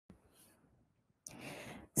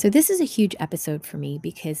So, this is a huge episode for me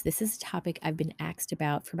because this is a topic I've been asked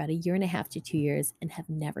about for about a year and a half to 2 years and have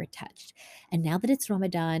never touched. And now that it's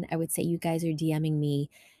Ramadan, I would say you guys are DMing me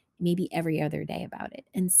maybe every other day about it.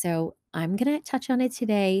 And so, I'm going to touch on it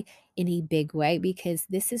today in a big way because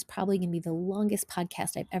this is probably going to be the longest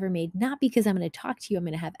podcast I've ever made. Not because I'm going to talk to you, I'm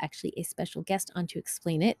going to have actually a special guest on to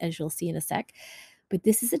explain it, as you'll see in a sec. But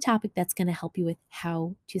this is a topic that's going to help you with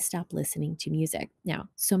how to stop listening to music. Now,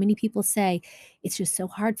 so many people say it's just so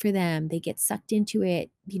hard for them. They get sucked into it,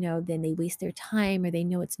 then they waste their time or they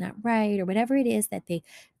know it's not right or whatever it is that they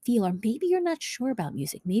feel. Or maybe you're not sure about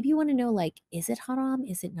music. Maybe you want to know, like, is it haram?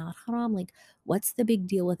 Is it not haram? Like, what's the big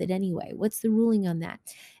deal with it anyway? What's the ruling on that?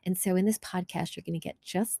 And so in this podcast, you're going to get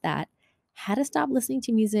just that. How to stop listening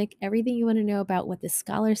to music, everything you want to know about what the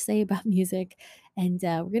scholars say about music, and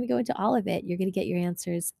we're going to go into all of it. You're going to get your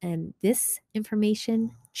answers. And this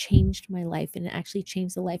information changed my life. And it actually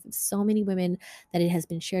changed the life of so many women that it has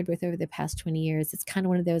been shared with over the past 20 years. It's kind of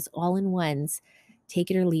one of those all in ones. Take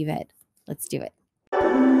it or leave it. Let's do it.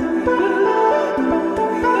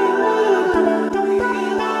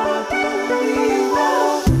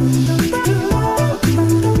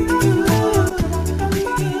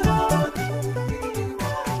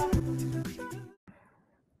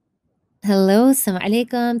 Hello, assalamu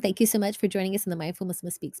alaikum. Thank you so much for joining us in the Mindful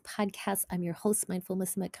Muslimah Speaks podcast. I'm your host, Mindful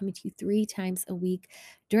Muslimah, coming to you 3 times a week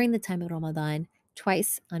during the time of Ramadan,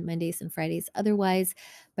 twice on Mondays and Fridays otherwise.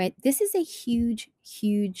 But this is a huge,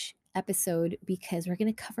 huge episode because we're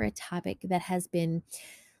going to cover a topic that has been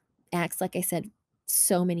asked, like I said,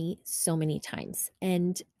 so many times.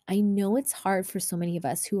 And I know it's hard for so many of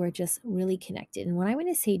us who are just really connected. And what I want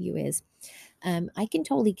to say to you is, I can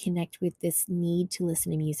totally connect with this need to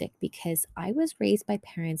listen to music because I was raised by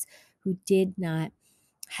parents who did not,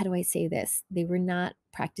 how do I say this? They were not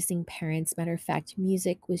practicing parents. Matter of fact,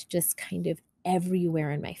 music was just kind of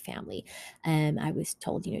everywhere in my family. I was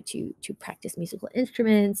told, to practice musical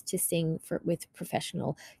instruments, to sing with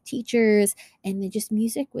professional teachers, and just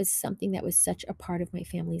music was something that was such a part of my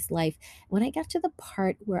family's life. When I got to the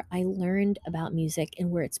part where I learned about music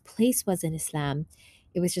and where its place was in Islam,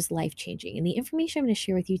 it was just life changing. And the information I'm going to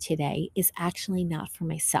share with you today is actually not for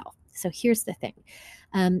myself. So here's the thing.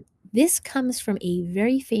 This comes from a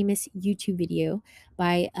very famous YouTube video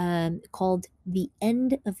by called "The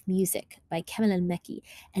End of Music" by Kemal al-Mekki.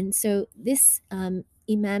 And so this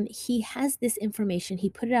Imam, he has this information. He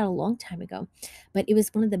put it out a long time ago, but it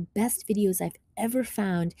was one of the best videos I've ever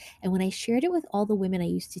found. And when I shared it with all the women I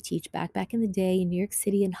used to teach back in the day in New York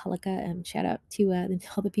City and Halakha, shout out to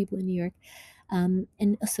all the people in New York, and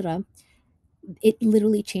Usra, it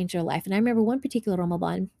literally changed their life. And I remember one particular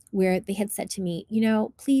Ramadan where they had said to me,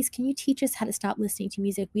 please, can you teach us how to stop listening to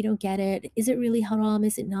music? We don't get it. Is it really haram?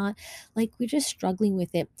 Is it not? Like, we're just struggling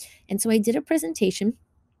with it. And so I did a presentation.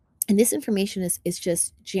 And this information is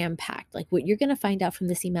just jam-packed. Like, what you're going to find out from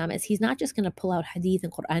this Imam is he's not just going to pull out hadith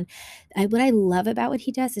and Quran. What I love about what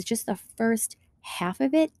he does is just the first half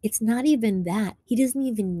of it. It's not even that. He doesn't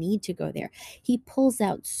even need to go there. He pulls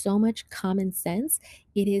out so much common sense.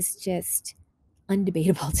 It is just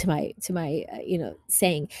undebatable to my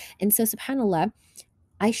saying. And so, subhanallah,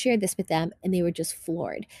 I shared this with them and they were just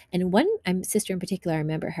floored. And one sister in particular, I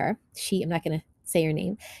remember her. I'm not going to say her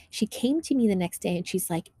name. She came to me the next day and she's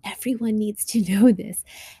like, everyone needs to know this.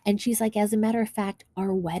 And she's like, as a matter of fact,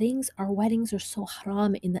 our weddings are so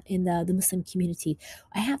haram in the Muslim community.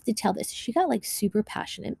 I have to tell this. She got like super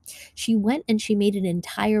passionate. She went and she made an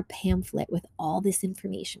entire pamphlet with all this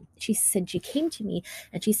information. She said, she came to me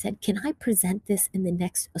and she said, can I present this in the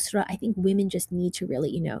next Usra? I think women just need to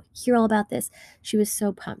really, hear all about this. She was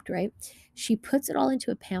so pumped, right? She puts it all into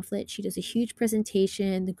a pamphlet. She does a huge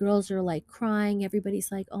presentation. The girls are like crying. Everybody's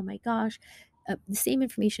like, oh my gosh. The same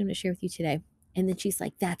information I'm going to share with you today. And then she's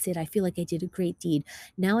like, that's it. I feel like I did a great deed.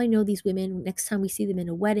 Now I know these women, next time we see them in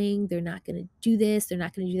a wedding, they're not going to do this. They're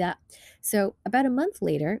not going to do that. So about a month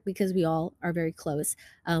later, because we all are very close,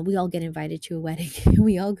 we all get invited to a wedding.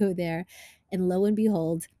 We all go there. And lo and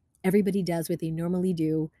behold, everybody does what they normally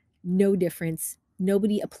do. No difference.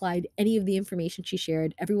 Nobody applied any of the information she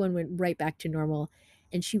shared. Everyone went right back to normal.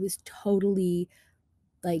 And she was totally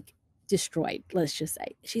like destroyed, let's just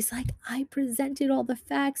say. She's like, I presented all the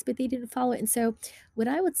facts, but they didn't follow it. And so what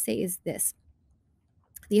I would say is this.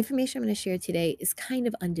 The information I'm going to share today is kind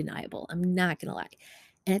of undeniable. I'm not going to lie.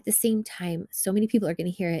 And at the same time, so many people are going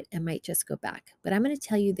to hear it and might just go back. But I'm going to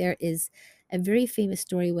tell you there is a very famous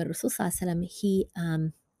story where Rasul Sallallahu Alaihi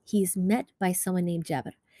Wasallam, he's met by someone named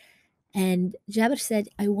Jabir. And Jabir said,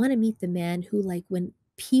 I want to meet the man who, like, when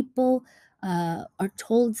people are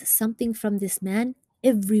told something from this man,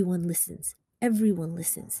 everyone listens. Everyone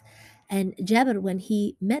listens. And Jabir, when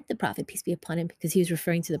he met the Prophet, peace be upon him, because he was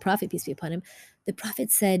referring to the Prophet, peace be upon him, the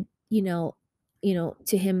Prophet said,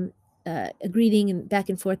 to him, a greeting and back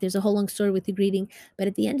and forth. There's a whole long story with the greeting. But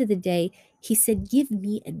at the end of the day, he said, give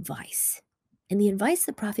me advice. And the advice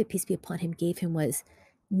the Prophet, peace be upon him, gave him was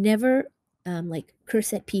never like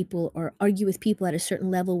curse at people or argue with people at a certain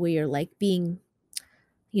level where you're like being,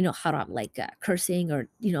 haram, like cursing or,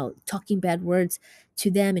 talking bad words to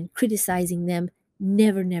them and criticizing them.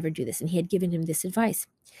 Never, never do this. And he had given him this advice.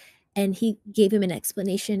 And he gave him an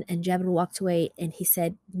explanation, and Jabir walked away and he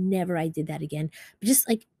said, never I did that again. But just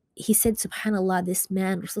like he said, subhanAllah, this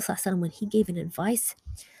man, Rasulullah, when he gave an advice,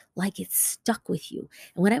 like it stuck with you.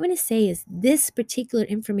 And what I'm going to say is this particular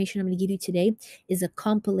information I'm going to give you today is a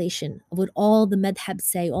compilation of what all the madhabs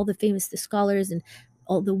say, all the famous the scholars and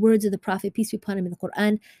all the words of the Prophet, peace be upon him, in the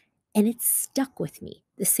Quran. And it stuck with me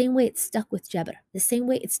the same way it stuck with Jabir, the same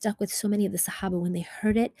way it stuck with so many of the Sahaba. When they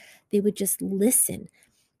heard it, they would just listen.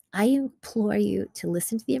 I implore you to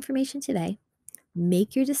listen to the information today,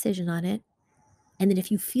 make your decision on it, and then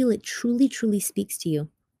if you feel it truly, truly speaks to you,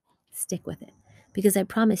 stick with it. Because I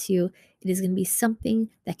promise you, it is going to be something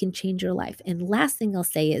that can change your life. And last thing I'll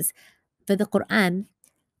say is, for the Quran,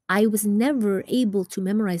 I was never able to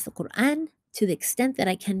memorize the Quran to the extent that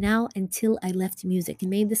I can now until I left music. And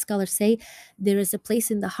many of the scholars say there is a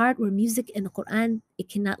place in the heart where music and the Quran, it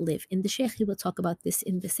cannot live. And the Shaykh, he will talk about this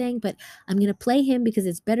in the saying, but I'm going to play him because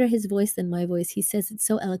it's better his voice than my voice. He says it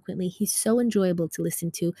so eloquently. He's so enjoyable to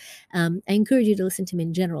listen to. I encourage you to listen to him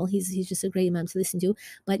in general. He's just a great imam to listen to.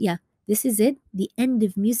 But yeah, this is it, the end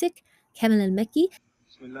of music. Kamil al-Makki.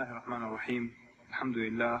 Bismillah ar-Rahman ar-Rahim.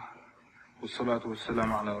 Alhamdulillah. Wassalatu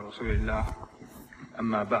wassalamu ala Rasulillah.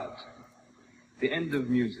 Amma ba'd. The end of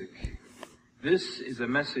music. This is a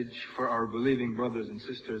message for our believing brothers and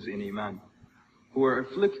sisters in Iman who are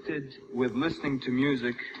afflicted with listening to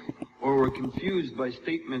music or were confused by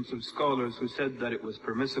statements of scholars who said that it was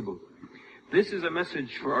permissible. This is a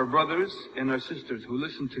message for our brothers and our sisters who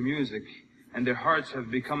listen to music and their hearts have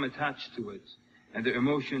become attached to it and their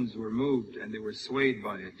emotions were moved and they were swayed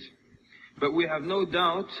by it. But we have no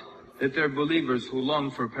doubt that there are believers who long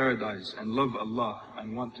for paradise and love Allah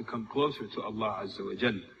and want to come closer to Allah Azza wa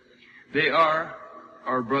Jal. They are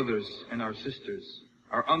our brothers and our sisters,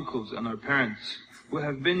 our uncles and our parents, who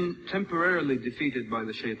have been temporarily defeated by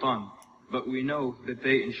the shaitan, but we know that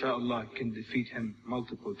they, inshaAllah, can defeat him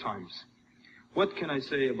multiple times. What can I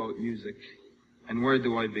say about music, and where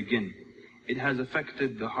do I begin? It has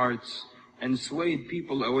affected the hearts and swayed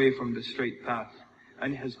people away from the straight path,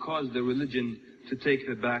 and has caused the religion to take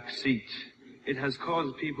the back seat. It has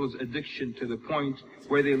caused people's addiction to the point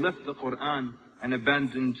where they left the Quran and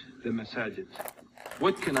abandoned the masajid.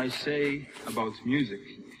 What can I say about music?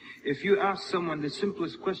 If you ask someone the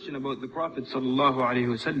simplest question about the Prophet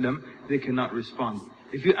ﷺ, they cannot respond.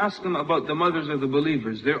 If you ask them about the mothers of the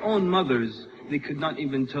believers, their own mothers, they could not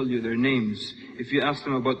even tell you their names. If you ask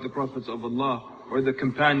them about the prophets of Allah or the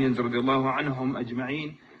companions radiallahu anhum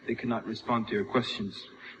ajma'een, they cannot respond to your questions.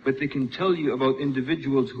 But they can tell you about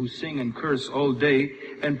individuals who sing and curse all day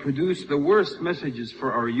and produce the worst messages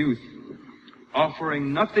for our youth,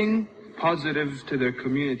 offering nothing positive to their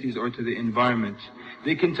communities or to the environment.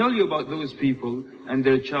 They can tell you about those people and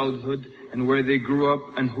their childhood and where they grew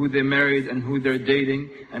up and who they married and who they're dating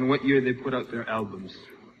and what year they put out their albums.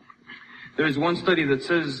 There is one study that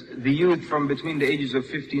says the youth from between the ages of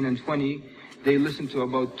 15 and 20, they listen to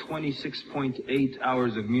about 26.8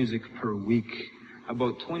 hours of music per week.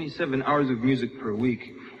 About 27 hours of music per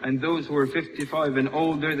week. And those who are 55 and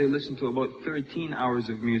older, they listen to about 13 hours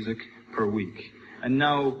of music per week. And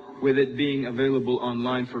now, with it being available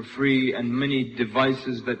online for free and many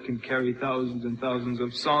devices that can carry thousands and thousands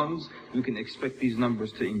of songs, we can expect these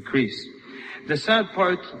numbers to increase. The sad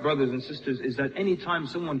part, brothers and sisters, is that any time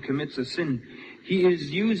someone commits a sin, he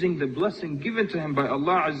is using the blessing given to him by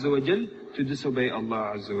Allah Azza wa Jal to disobey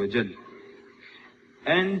Allah Azza wa Jal.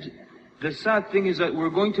 And the sad thing is that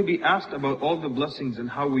we're going to be asked about all the blessings and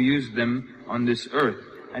how we use them on this earth.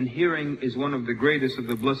 And hearing is one of the greatest of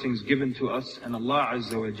the blessings given to us, and Allah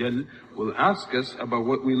Azza wa Jal will ask us about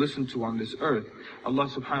what we listen to on this earth. Allah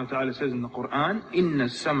subhanahu wa ta'ala says in the Quran, إِنَّ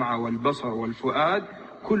السَّمْعَ وَالْبَصَرَ وَالْفُؤَادِ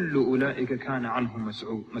كُلُّ أُولَٰئِكَ كَانَ عَنْهُ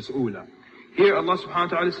مَسْئُولًا. Here Allah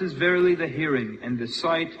subhanahu wa ta'ala says, verily the hearing and the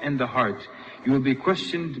sight and the heart, you will be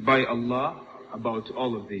questioned by Allah about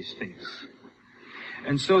all of these things.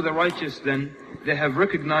 And so the righteous then, they have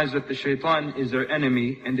recognized that the shaitan is their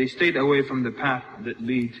enemy and they stayed away from the path that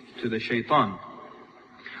lead to the shaitan.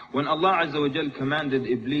 When Allah Azza wa Jal commanded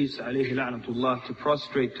Iblis alayhi la'natullah to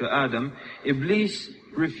prostrate to Adam, Iblis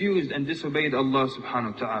refused and disobeyed Allah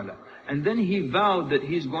subhanahu wa ta'ala. And then he vowed that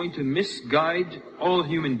he's going to misguide all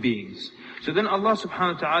human beings. So then Allah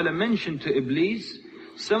subhanahu wa ta'ala mentioned to Iblis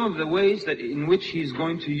some of the ways that in which he's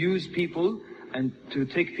going to use people and to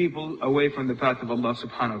take people away from the path of Allah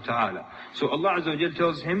subhanahu wa ta'ala. So Allah Azza wa Jal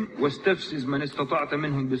tells him, وَاسْتَفْسِزْ مَنِ اسْتَطَعْتَ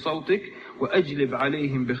مِنْهُمْ بِصَوْتِكَ وَأَجْلِبْ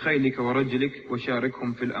عَلَيْهِمْ بِخَيْلِكَ وَرَجْلِكَ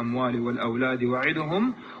وَشَارِكْهُمْ فِي الْأَمْوَالِ وَالْأَوْلَادِ وَعِدُهُمْ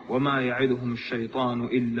وَمَا يَعِدُهُمْ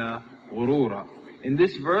الشَّيْطَانُ إِلَّا غُرُورًا. In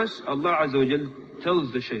this verse, Allah Azza wa Jal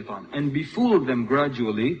tells the shaitan, and befool them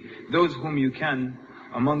gradually, those whom you can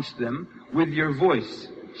amongst them, with your voice.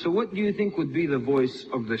 So what do you think would be the voice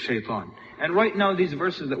of the shaitan? And right now these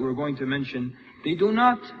verses that we're going to mention, they do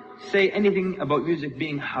not say anything about music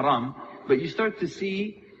being haram, but you start to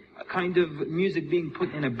see a kind of music being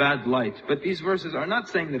put in a bad light. But these verses are not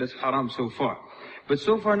saying that it's haram so far. But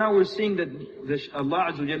so far now we're seeing that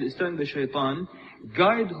Allah Azza wa Jalla is telling the shaitan,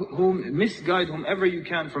 misguide whomever you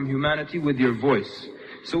can from humanity with your voice.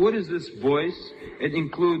 So what is this voice? It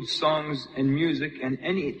includes songs and music and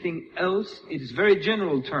anything else. It is a very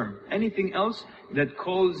general term. Anything else that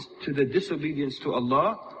calls to the disobedience to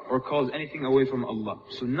Allah or calls anything away from Allah.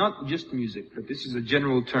 So not just music, but this is a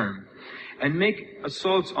general term. And make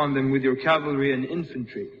assaults on them with your cavalry and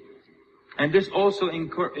infantry. And this also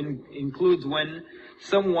includes when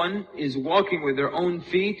someone is walking with their own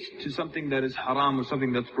feet to something that is haram or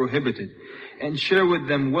something that's prohibited. And share with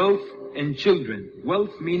them wealth and children.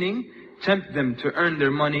 Wealth meaning tempt them to earn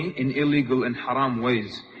their money in illegal and haram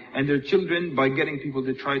ways. And their children by getting people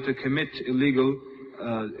to try to commit illegal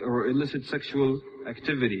or illicit sexual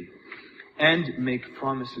activity. And make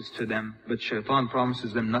promises to them, but shaitan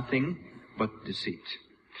promises them nothing but deceit.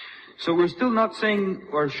 So we're still not saying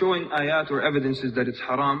or showing ayat or evidences that it's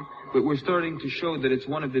haram, but we're starting to show that it's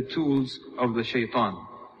one of the tools of the shaitan.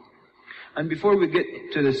 And before we get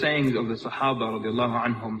to the sayings of the Sahaba radiallahu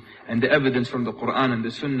anhum and the evidence from the Quran and the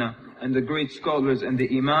Sunnah and the great scholars and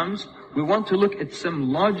the Imams, we want to look at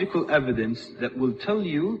some logical evidence that will tell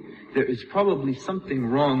you there is probably something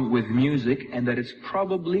wrong with music and that it's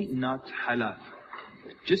probably not halal.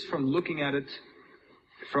 Just from looking at it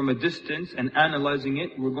from a distance and analyzing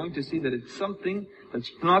it, we're going to see that it's something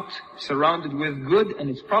that's not surrounded with good, and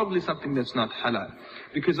it's probably something that's not halal.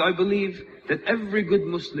 Because I believe that every good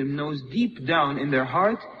Muslim knows deep down in their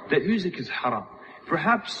heart that music is haram.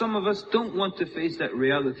 Perhaps some of us don't want to face that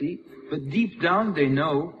reality, but deep down they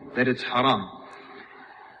know that it's haram.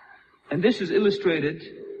 And this is illustrated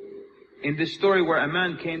in this story where a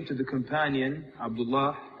man came to the companion,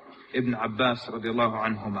 Abdullah ibn Abbas radiallahu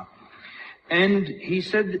anhuma. And he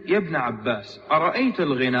said, Ya ibn Abbas, أَرَأَيْتَ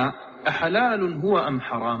الْغِنَاءَ أَحَلَالٌ هُوَ أَمْ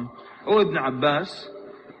حَرَامٌ? O Ibn Abbas,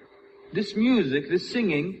 this music, this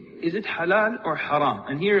singing, is it halal or haram?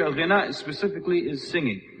 And here al-ghina specifically is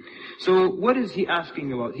singing. So what is he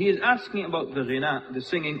asking about? He is asking about the ghina, the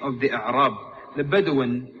singing of the Arab, the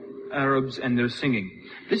Bedouin Arabs and their singing.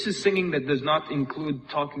 This is singing that does not include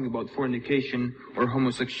talking about fornication or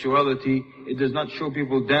homosexuality. It does not show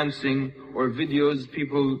people dancing or videos,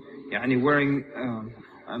 people wearing,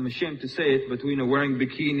 I'm ashamed to say it, but wearing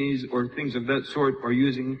bikinis or things of that sort or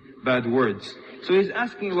using bad words. So he's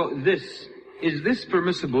asking about this. Is this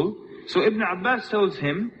permissible? So Ibn Abbas tells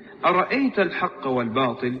him, أَرَأَيْتَ الْحَقَّ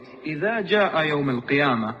وَالْبَاطِلِ إِذَا جَاءَ يَوْمَ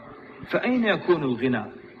الْقِيَامَةِ فَأَيْنَ يَكُونُ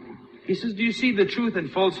الْغِنَى? He says, do you see the truth and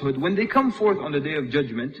falsehood? When they come forth on the Day of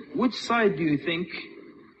Judgment, which side do you think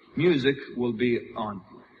music will be on?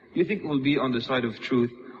 You think it will be on the side of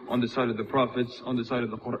truth, on the side of the prophets, on the side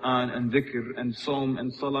of the Quran and dhikr and Psalm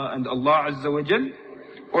and Salah and Allah Azza wa Jal?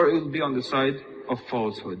 Or it will be on the side of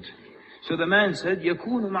falsehood? So the man said,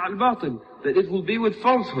 يَكُونُ مَعَ الْبَاطِلِ, that it will be with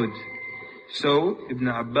falsehood. So Ibn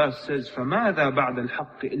Abbas says, فَمَاذَا بَعْدَ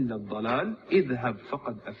الْحَقِّ إِلَّا الضَّلَالِ اذْهَبْ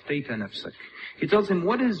فَقَدْ أَفْتَيْتَ نَفْسَكَ. He tells him,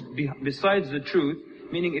 what is besides the truth?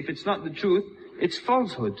 Meaning, if it's not the truth, it's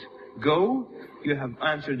falsehood. Go, you have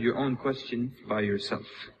answered your own question by yourself.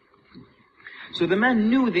 So the man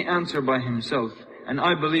knew the answer by himself, and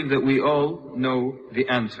I believe that we all know the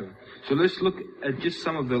answer. So let's look at just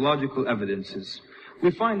some of the logical evidences.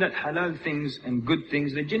 We find that halal things and good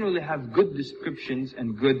things, they generally have good descriptions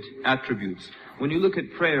and good attributes. When you look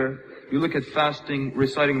at prayer, you look at fasting,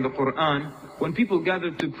 reciting the Quran, when people gather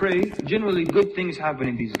to pray, generally good things happen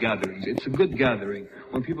in these gatherings. It's a good gathering.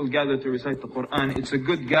 When people gather to recite the Quran, it's a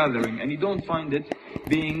good gathering, and you don't find it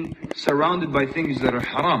being surrounded by things that are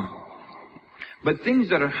haram. But things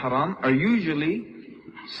that are haram are usually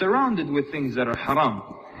surrounded with things that are haram.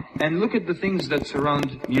 And look at the things that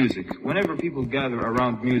surround music. Whenever people gather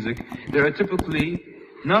around music, there are typically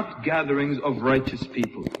not gatherings of righteous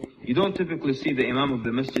people. You don't typically see the imam of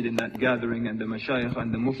the masjid in that gathering and the mashayikh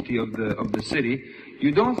and the mufti of the city.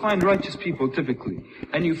 You don't find righteous people typically.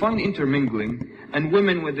 And you find intermingling, and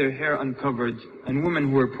women with their hair uncovered, and women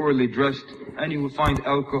who are poorly dressed, and you will find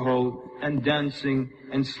alcohol, and dancing,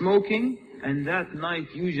 and smoking, and that night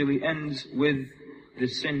usually ends with the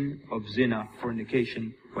sin of zina,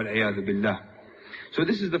 fornication, wal-'iyadhu billah. So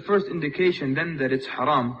this is the first indication then that it's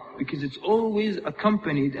haram, because it's always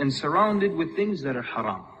accompanied and surrounded with things that are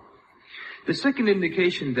haram. The second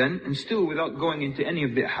indication then, and still without going into any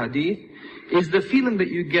of the hadith, is the feeling that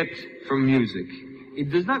you get from music. It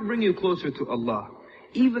does not bring you closer to Allah.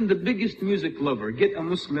 Even the biggest music lover, get a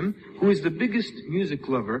Muslim who is the biggest music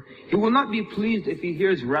lover, he will not be pleased if he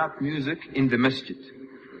hears rap music in the masjid.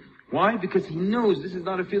 Why? Because he knows this is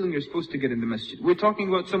not a feeling you're supposed to get in the masjid. We're talking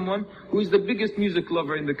about someone who is the biggest music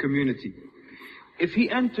lover in the community. If he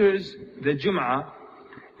enters the Jum'ah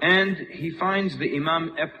and he finds the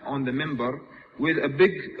Imam up on the minbar with a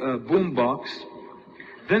big boom box,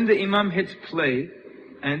 then the Imam hits play,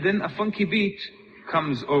 and then a funky beat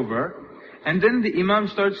comes over, and then the Imam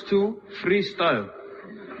starts to freestyle.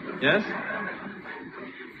 Yes?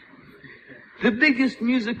 The biggest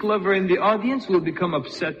music lover in the audience will become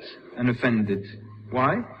upset and offended.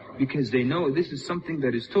 Why? Because they know this is something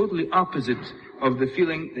that is totally opposite of the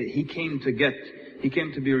feeling that he came to get. He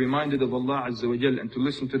came to be reminded of Allah Azza wa Jal and to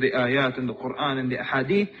listen to the ayat and the Quran and the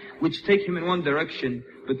ahadith, which take him in one direction,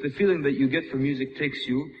 but the feeling that you get from music takes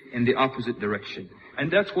you in the opposite direction.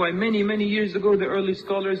 And that's why many, many years ago, the early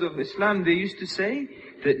scholars of Islam, they used to say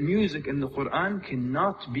that music and the Quran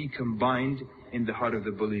cannot be combined in the heart of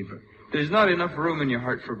the believer. There's not enough room in your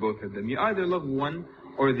heart for both of them. You either love one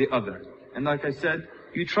or the other. And like I said,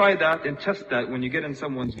 you try that and test that when you get in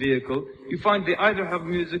someone's vehicle. You find they either have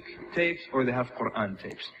music tapes or they have Quran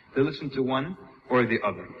tapes. They listen to one or the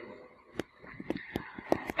other.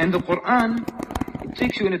 And the Quran, it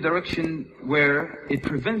takes you in a direction where it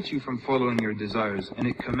prevents you from following your desires, and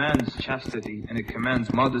it commands chastity, and it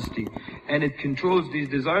commands modesty, and it controls these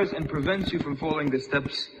desires and prevents you from following the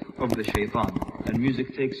steps of the shaitan. And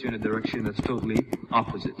music takes you in a direction that's totally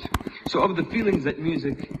opposite. So of the feelings that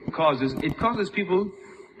music causes, it causes people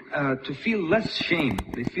to feel less shame.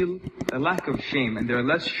 They feel a lack of shame, and they're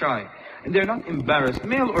less shy, and they're not embarrassed,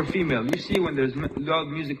 male or female. You see when there's loud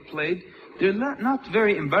music played, they're not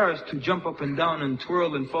very embarrassed to jump up and down and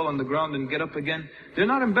twirl and fall on the ground and get up again. They're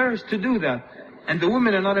not embarrassed to do that. And the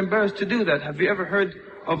women are not embarrassed to do that. Have you ever heard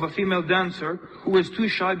of a female dancer who was too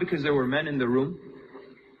shy because there were men in the room?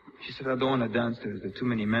 She said, I don't want to dance, there are too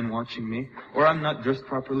many men watching me. Or I'm not dressed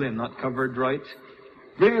properly, I'm not covered right.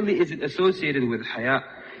 Rarely is it associated with haya.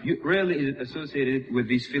 Rarely is it associated with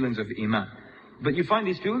these feelings of iman. But you find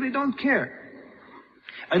these people, they don't care.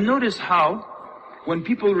 And notice how, when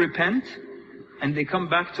people repent and they come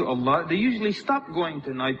back to Allah, they usually stop going to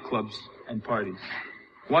nightclubs and parties.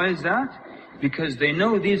 Why is that? Because they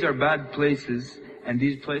know these are bad places, and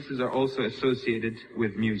these places are also associated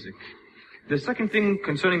with music. The second thing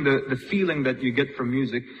concerning the feeling that you get from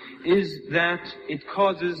music is that it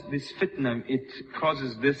causes this fitna, it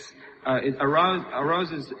causes this, it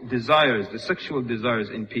arouses desires, the sexual desires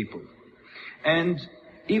in people. And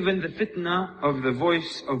even the fitna of the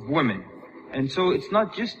voice of women. And so it's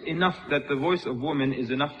not just enough that the voice of woman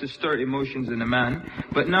is enough to stir emotions in a man,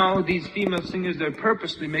 but now these female singers, they're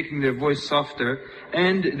purposely making their voice softer,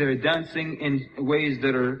 and they're dancing in ways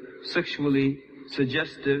that are sexually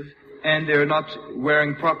suggestive, and they're not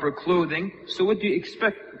wearing proper clothing. So what do you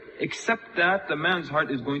expect? Except that the man's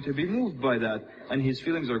heart is going to be moved by that, and his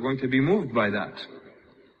feelings are going to be moved by that.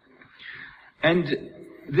 And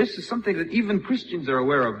this is something that even Christians are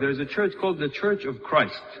aware of. There's a church called the Church of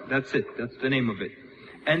Christ. That's it. That's the name of it.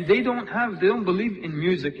 And they don't believe in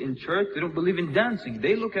music in church. They don't believe in dancing.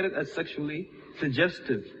 They look at it as sexually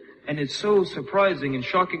suggestive. And it's so surprising and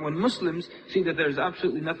shocking when Muslims see that there's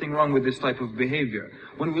absolutely nothing wrong with this type of behavior.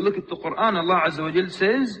 When we look at the Quran, Allah Azza wa Jal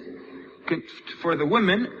says, for the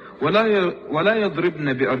women, وَلَا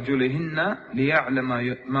يَضْرِبْنَ بِأَرْجُلِهِنَّ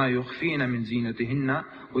لِيَعْلَمَ مَا يُخْفِينَ مِنْ زِينَتِهِنَّ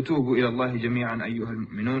وَتُوبُوا إِلَى اللَّهِ جَمِيعًا أَيُّهَا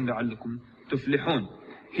الْمُؤْمِنُونَ لَعَلَّكُمْ تُفْلِحُونَ.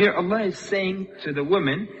 Here Allah is saying to the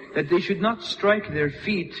women that they should not strike their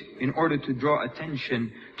feet in order to draw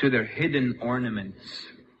attention to their hidden ornaments.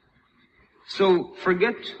 So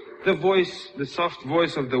forget the voice, the soft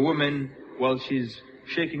voice of the woman while she's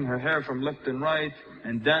shaking her hair from left and right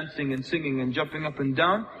and dancing and singing and jumping up and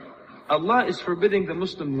down. Allah is forbidding the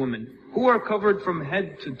Muslim women who are covered from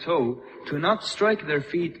head to toe to not strike their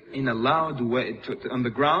feet in a loud way on the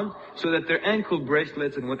ground, so that their ankle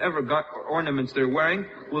bracelets and whatever ornaments they're wearing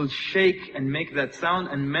will shake and make that sound,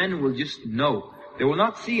 and men will just know. They will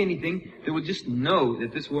not see anything. They will just know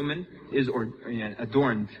that this woman is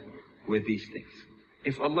adorned with these things.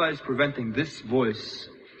 If Allah is preventing this voice,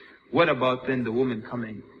 what about then the woman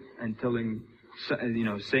coming and telling,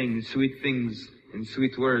 saying sweet things and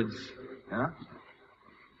sweet words? Huh?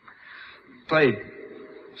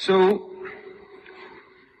 So,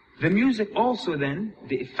 the music also then,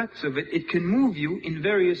 the effects of it, it can move you in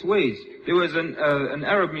various ways. There was an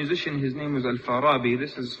Arab musician, his name was Al-Farabi.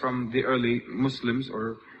 This is from the early Muslims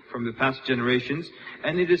or from the past generations.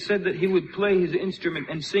 And it is said that he would play his instrument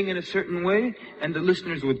and sing in a certain way, and the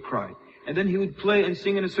listeners would cry. And then he would play and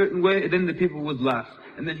sing in a certain way, and then the people would laugh.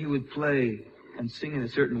 And then he would play and sing in a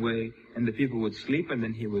certain way, and the people would sleep, and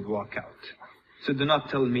then he would walk out. So do not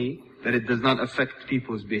tell me that it does not affect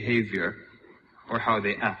people's behavior or how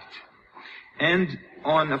they act. And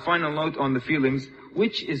on a final note on the feelings,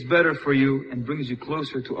 which is better for you and brings you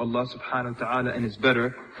closer to Allah subhanahu wa ta'ala and is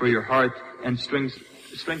better for your heart and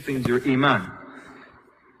strengthens your iman?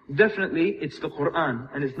 Definitely it's the Quran,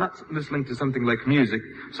 and it's not listening to something like music.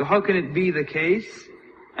 So how can it be the case,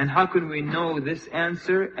 and how can we know this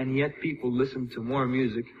answer, and yet people listen to more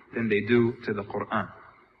music than they do to the Quran?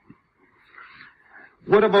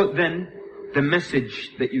 What about then the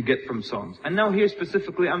message that you get from songs? And now here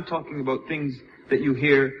specifically I'm talking about things that you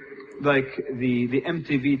hear, like the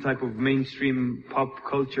MTV type of mainstream pop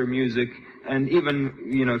culture music, and even,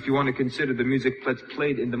 if you want to consider the music that's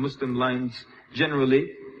played in the Muslim lines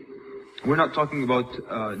generally. We're not talking about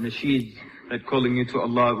nasheed, that calling you to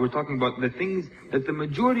Allah. We're talking about the things that the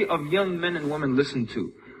majority of young men and women listen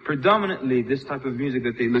to. Predominantly this type of music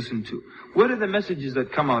that they listen to. What are the messages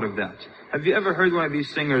that come out of that? Have you ever heard one of these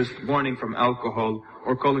singers warning from alcohol,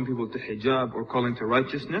 or calling people to hijab, or calling to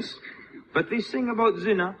righteousness? But they sing about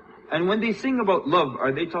zina. And when they sing about love,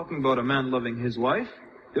 are they talking about a man loving his wife?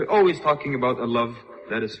 They're always talking about a love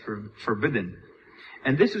that is forbidden.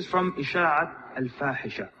 And this is from Isha'at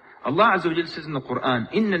al-Fahisha. Allah Azza wa Jalla says in the Quran,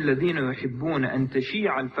 إِنَّ الَّذِينَ يُحِبُّونَ أَن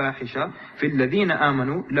تَشِيعَ الْفَاحِشَةَ فِي الَّذِينَ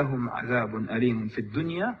آمَنُوا لَهُمْ عَذَابٌ أَلِيمٌ فِي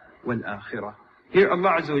الدُّنْيَا وَالْآخِرَةِ. Here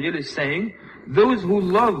Allah Azza wa Jalla is saying, those who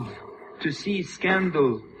love to see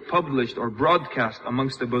scandal published or broadcast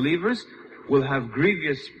amongst the believers will have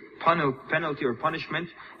grievous penalty or punishment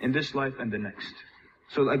in this life and the next.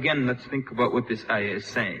 So again, let's think about what this ayah is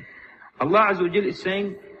saying. Allah Azza wa Jalla is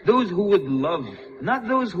saying, those who would love, not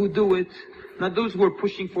those who do it, not those who are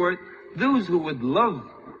pushing for it, those who would love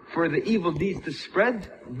for the evil deeds to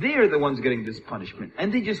spread, they're the ones getting this punishment.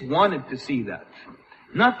 And they just wanted to see that.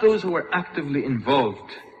 Not those who are actively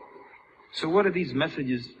involved. So what are these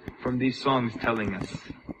messages from these songs telling us?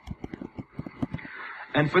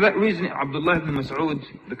 And for that reason, Abdullah ibn Mas'ud,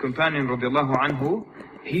 the companion radiallahu anhu,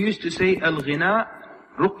 he used to say, Al-ghina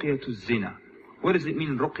ruqyatu zina. What does it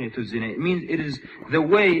mean, ruqyatu zina? It means it is the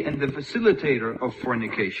way and the facilitator of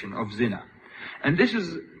fornication, of zina. And this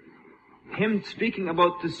is him speaking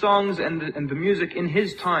about the songs and the music in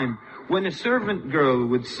his time, when a servant girl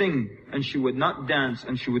would sing, and she would not dance,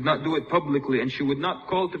 and she would not do it publicly, and she would not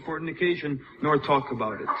call to fornication, nor talk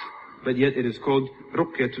about it. But yet it is called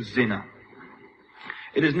ruqyatu zina.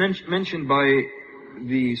 It is mentioned by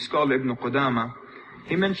the scholar Ibn Qudama.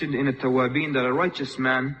 He mentioned in At-Tawabin that a righteous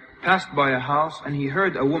man passed by a house and he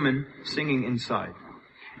heard a woman singing inside.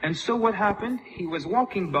 And so what happened? He was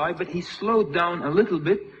walking by, but he slowed down a little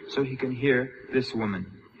bit so he can hear this woman.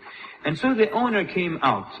 And so the owner came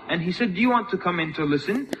out and he said, do you want to come in to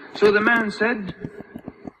listen? So the man said,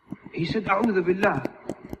 A'udhu billah.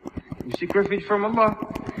 You seek refuge from Allah.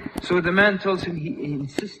 So the man tells him, he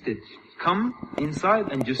insisted, come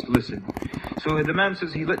inside and just listen. So the man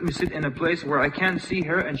says, he let me sit in a place where I can't see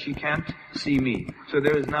her and she can't see me. So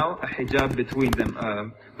there is now a hijab between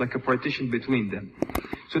them, like a partition between them.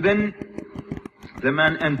 So then the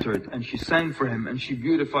man entered and she sang for him and she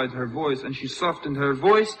beautified her voice and she softened her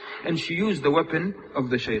voice and she used the weapon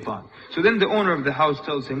of the shaitan. So then the owner of the house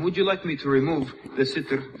tells him, would you like me to remove the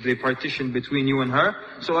sitr, the partition between you and her?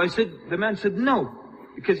 So the man said no,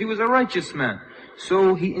 because he was a righteous man.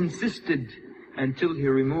 So he insisted until he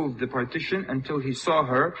removed the partition, until he saw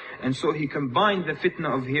her, and so he combined the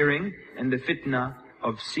fitna of hearing and the fitna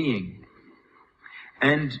of seeing.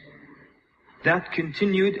 And that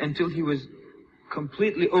continued until he was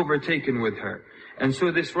completely overtaken with her. And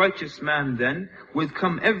so this righteous man then would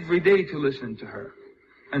come every day to listen to her.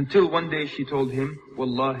 Until one day she told him,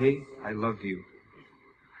 Wallahi, I love you.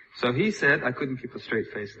 So he said, I couldn't keep a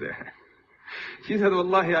straight face there. She said,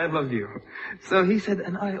 Wallahi, I love you. So he said,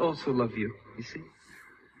 and I also love you. You see?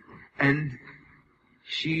 And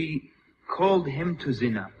she called him to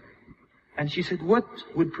zina. And she said, what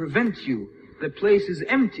would prevent you? The place is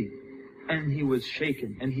empty. and he was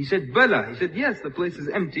shaken. And he said, Bala. He said, yes, the place is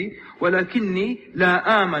empty. وَلَكِنِّي لَا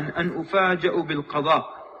آمَنْ أَنْ أُفَاجَأُ بِالْقَضَاءِ.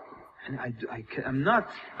 And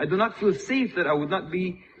I do not feel safe that I would not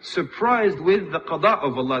be surprised with the qada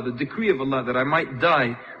of Allah, the decree of Allah, that I might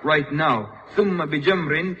die right now. ثُمَّ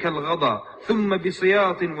بِجَمْرٍ كَالْغَضَى ثُمَّ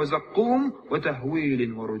بِصِيَاطٍ وَزَقُّومٍ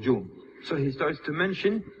وَتَهْوِيلٍ وَرُجُومٍ. So he starts to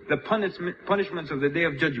mention the punishments of the Day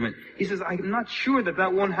of Judgment. He says, I'm not sure that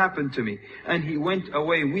that won't happen to me. And he went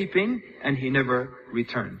away weeping, and he never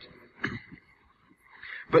returned.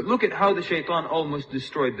 But look at how the shaitan almost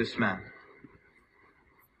destroyed this man.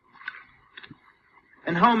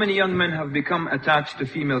 And how many young men have become attached to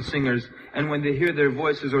female singers, and when they hear their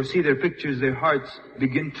voices or see their pictures, their hearts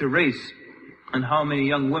begin to race. And how many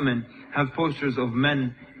young women have posters of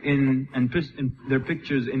men in their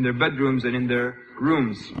pictures in their bedrooms and in their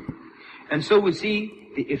rooms. And so we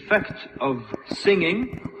see the effect of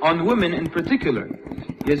singing on women in particular.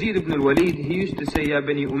 Yazid ibn al-Walid, he used to say, Ya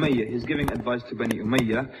Bani Umayyah, he's giving advice to Bani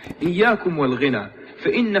Umayyah, إِيَّاكُمْ وَالْغِنَى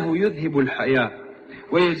فَإِنَّهُ يُذْهِبُ الْحَيَاءَ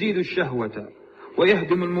وَيَزِيدُ الشَّهْوَةَ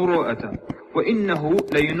ويهدم المروءة وإنه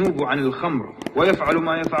لينوب عن الخمر ويفعل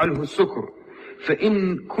ما يفعله السكر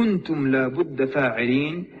فإن كنتم لابد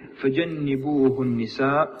فاعلين فجنبوه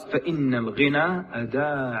النساء فإن الغنى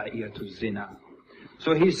أداعية الزنا.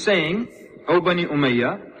 So he's saying, O Bani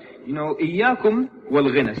Umayyah, إياكم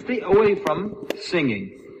والغنى, stay away from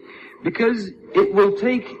singing, because it will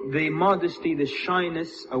take the modesty, the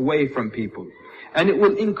shyness away from people, and it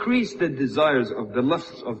will increase the desires of the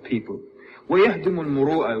lusts of people. وَيَهْدِمُ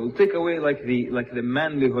الْمُرُوءَةِ, will take away like the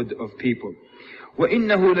manlyhood of people.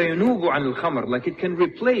 وَإِنَّهُ لَيَنُوبُ عَنِ الْخَمْرِ, like it can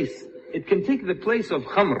take the place of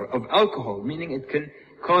khamr, of alcohol, meaning it can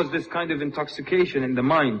cause this kind of intoxication in the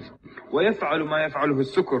mind. وَيَفْعَلُ مَا يَفْعَلُهُ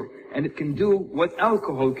السُّكْرُ, and it can do what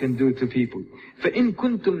alcohol can do to people. فَإِن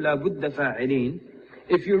كُنْتُمْ لَا بُدَّ فَاعِلِينَ,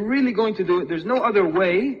 if you're really going to do it, there's no other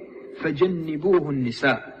way, فَجَنِّبُوهُ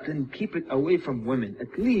النِّسَاءِ, then keep it away from women.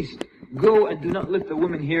 At least go and do not let the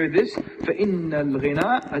women hear this. فَإِنَّ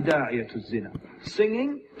الْغِنَاءَ أَدَاعِيَةُ الزِّنَا.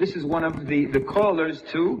 Singing, this is one of the callers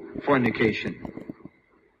to fornication.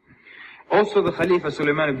 Also the Khalifa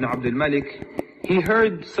Sulaiman ibn Abdul Malik, he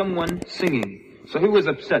heard someone singing. So he was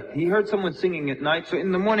upset. He heard someone singing at night. So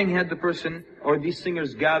in the morning he had the person or these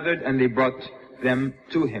singers gathered and they brought them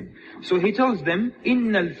to him. So he tells them,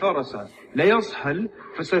 إِنَّ الْفَرَسَ لَيَصْحَلْ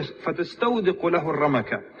فَتَسْتَوْدِقُ لَهُ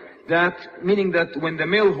الرَّمَكَ. That, meaning that when the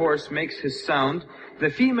male horse makes his sound, the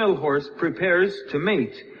female horse prepares to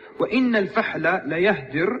mate. وَإِنَّ الْفَحْلَ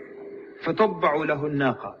لَيَهْدِرْ فَتَضَّعُ لَهُ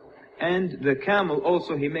النَّاقَةِ. And the camel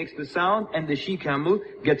also, he makes the sound, and the she-camel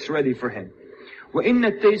gets ready for him. وَإِنَّ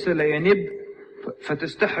التَّيْسَ لَيَنِبْ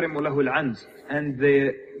فَتَسْتَحْرِمُ لَهُ الْعَنْزِ. And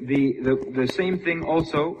the same thing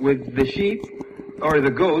also with the sheep, or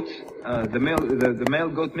the goat, the male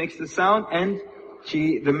goat makes the sound, and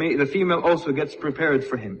the female also gets prepared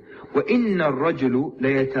for him. وَإِنَّ الرَّجُلُ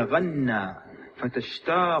لَيَتَغَنَّى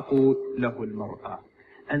فَتَشْتَاقُ لَهُ الْمَرْأَةِ.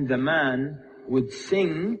 And the man would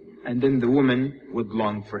sing, and then the woman would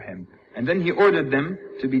long for him. And then he ordered them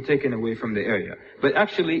to be taken away from the area. But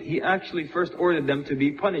he actually first ordered them to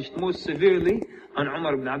be punished most severely. And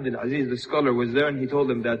Umar ibn Abdul Aziz, the scholar, was there, and he told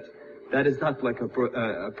them that is not like a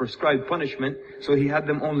prescribed punishment. So he had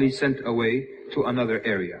them only sent away to another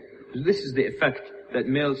area. This is the effect that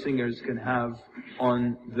male singers can have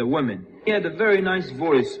on the women. He had a very nice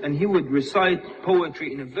voice, and he would recite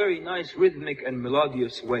poetry in a very nice rhythmic and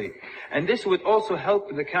melodious way. And this would also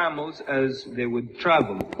help the camels as they would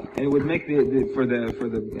travel. And it would make for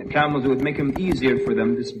the camels, it would make them easier for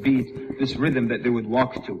them, this beat, this rhythm that they would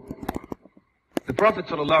walk to. The Prophet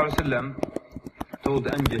ﷺ told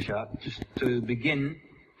Anjasha just to begin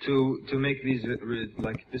to make these,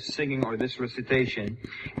 like this singing or this recitation.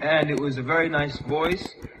 And it was a very nice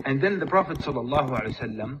voice. And then the Prophet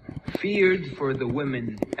ﷺ feared for the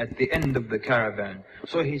women at the end of the caravan.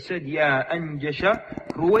 So he said, Ya Anjasha,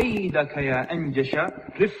 ruwaydaka ya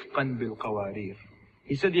Anjasha, rifqan bil qawarir.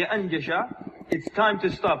 He said, Ya Anjasha, it's time to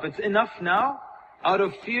stop. It's enough now, out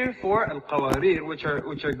of fear for al-qawarir, which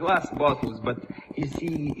are glass bottles. But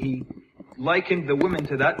he likened the women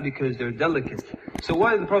to that because they're delicate. So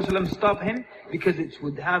why did the Prophet ﷺ stop him? Because it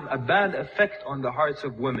would have a bad effect on the hearts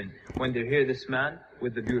of women when they hear this man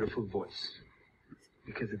with the beautiful voice.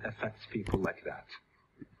 Because it affects people like that.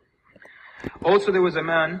 Also there was a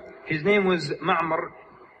man, his name was Ma'mar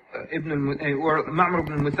ibn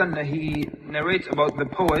al-Muthanna. He narrates about the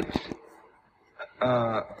poet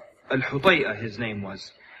Al-Hutay'a, his name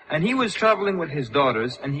was. And he was traveling with his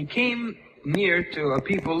daughters, and he came near to a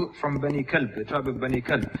people from Bani Kalb, the tribe of Bani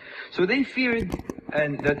Kalb. So they feared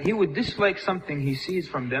and that he would dislike something he sees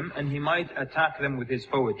from them, and he might attack them with his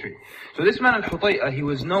poetry. So this man al-Hutay'ah, he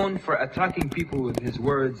was known for attacking people with his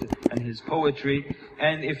words and his poetry,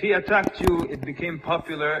 and if he attacked you, it became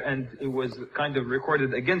popular and it was kind of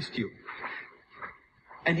recorded against you.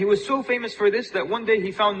 And he was so famous for this that one day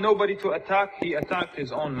he found nobody to attack, he attacked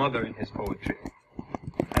his own mother in his poetry.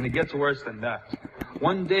 And it gets worse than that.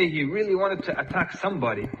 One day he really wanted to attack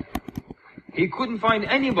somebody. He couldn't find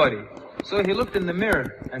anybody. So he looked in the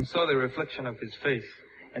mirror and saw the reflection of his face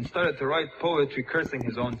and started to write poetry cursing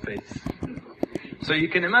his own face. So you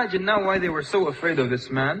can imagine now why they were so afraid of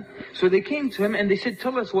this man. So they came to him and they said,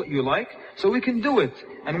 tell us what you like so we can do it,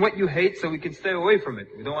 and what you hate so we can stay away from it.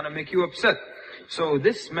 We don't want to make you upset. So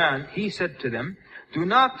this man, he said to them, do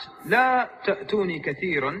not, لا تأتوني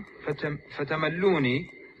كثيرا فتملوني.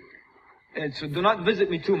 So do not visit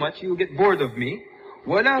me too much, you will get bored of me.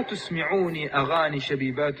 ولا تسمعوني أغاني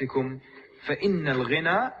شبيباتكم فإن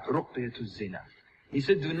الغنى رقية الزنا. He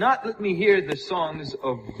said, do not let me hear the songs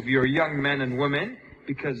of your young men and women,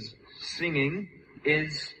 because singing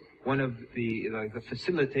is one of the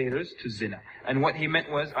facilitators to zina. And what he meant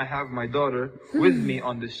was, I have my daughter with me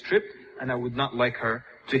on this trip, and I would not like her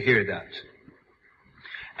to hear that.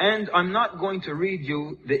 And I'm not going to read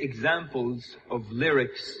you the examples of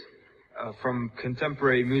lyrics from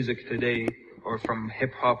contemporary music today, or from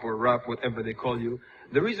hip-hop or rap, whatever they call you.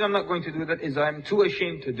 The reason I'm not going to do that is I'm too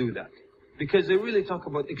ashamed to do that. Because they really talk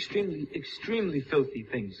about extremely filthy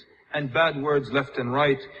things, and bad words left and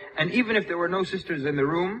right. And even if there were no sisters in the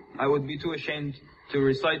room, I would be too ashamed to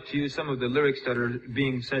recite to you some of the lyrics that are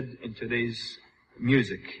being said in today's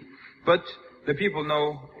music. But the people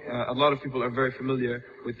know, a lot of people are very familiar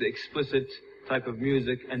with the explicit type of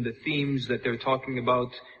music and the themes that they're talking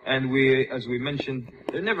about. And as we mentioned,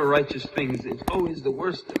 they're never righteous things. It's always the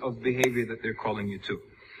worst of behavior that they're calling you to.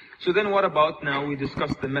 So then what about now? We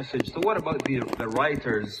discussed the message. So what about the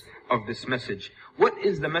writers of this message? What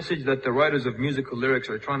is the message that the writers of musical lyrics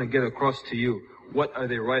are trying to get across to you? What are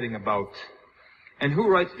they writing about? And who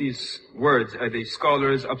writes these words? Are they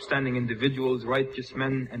scholars, upstanding individuals, righteous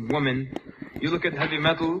men and women? You look at heavy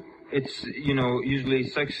metal, it's, usually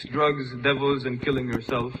sex, drugs, devils, and killing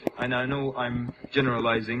yourself. And I know I'm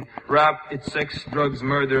generalizing. Rap, it's sex, drugs,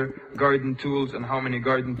 murder, garden tools, and how many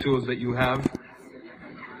garden tools that you have.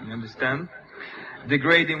 You understand?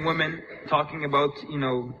 Degrading women, talking about,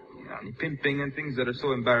 pimping and things that are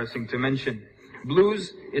so embarrassing to mention.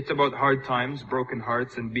 Blues, it's about hard times, broken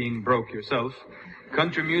hearts, and being broke yourself.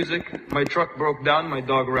 Country music, my truck broke down, my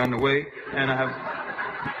dog ran away, and I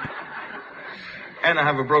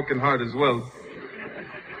have a broken heart as well.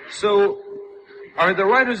 So, are the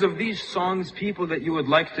writers of these songs people that you would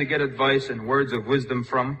like to get advice and words of wisdom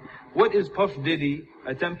from? What is Puff Diddy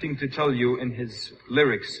attempting to tell you in his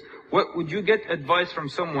lyrics? What would you get advice from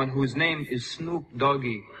someone whose name is Snoop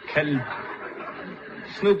Doggy Kalb?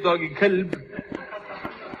 Snoop Doggy Kalb.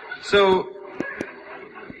 So,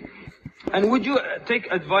 and would you take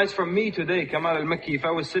advice from me today, Kamal al-Makki, if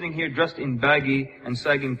I was sitting here dressed in baggy and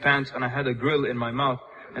sagging pants and I had a grill in my mouth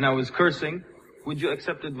and I was cursing, would you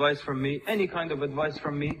accept advice from me? Any kind of advice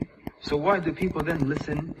from me? So why do people then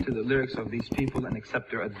listen to the lyrics of these people and accept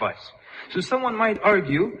their advice? So someone might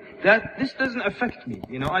argue that this doesn't affect me.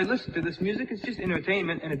 I listen to this music, it's just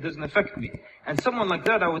entertainment and it doesn't affect me. And someone like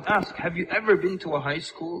that, I would ask, have you ever been to a high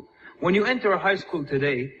school? When you enter a high school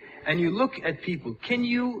today and you look at people, can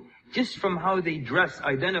you, just from how they dress,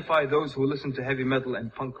 identify those who listen to heavy metal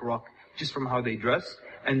and punk rock just from how they dress,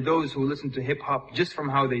 and those who listen to hip hop just from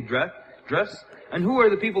how they dress? And who are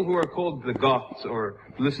the people who are called the goths, or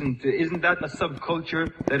isn't that a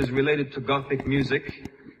subculture that is related to gothic music?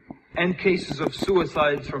 And cases of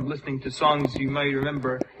suicides from listening to songs. You may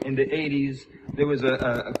remember in the 80s, there was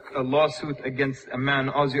a lawsuit against a man,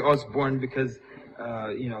 Ozzy Osbourne, because,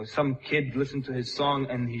 some kid listened to his song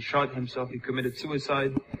and he shot himself, he committed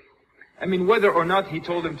suicide. I mean, whether or not he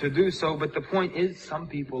told him to do so, but the point is, some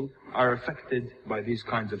people are affected by these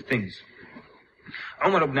kinds of things.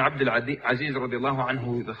 Umar ibn Abdul Aziz radiallahu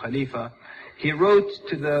anhu, the Khalifa, he wrote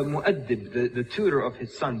to the mu'addib, the tutor of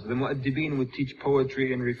his sons. The mu'addibeen would teach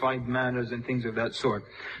poetry and refined manners and things of that sort.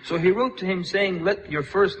 So he wrote to him saying, let your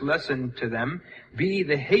first lesson to them be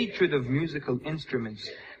the hatred of musical instruments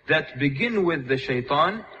that begin with the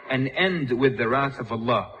shaitan and end with the wrath of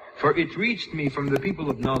Allah. For it reached me from the people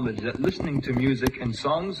of knowledge that listening to music and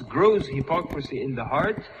songs grows hypocrisy in the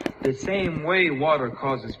heart, the same way water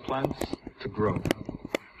causes plants to grow.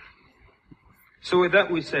 So with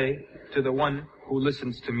that we say to the one who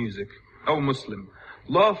listens to music, O Muslim,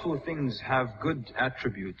 lawful things have good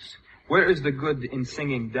attributes. Where is the good in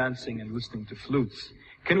singing, dancing, and listening to flutes?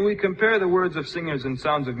 Can we compare the words of singers and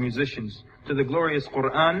sounds of musicians to the glorious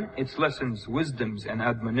Quran, its lessons, wisdoms, and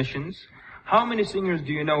admonitions? How many singers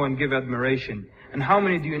do you know and give admiration? And how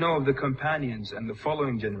many do you know of the companions and the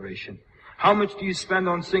following generation? How much do you spend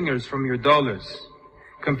on singers from your dollars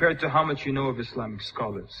compared to how much you know of Islamic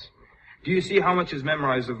scholars? Do you see how much is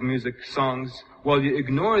memorized of music, songs, while you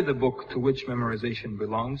ignore the book to which memorization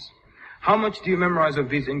belongs? How much do you memorize of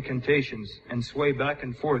these incantations and sway back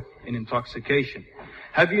and forth in intoxication?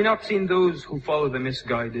 Have you not seen those who follow the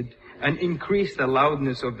misguided and increase the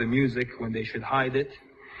loudness of the music when they should hide it?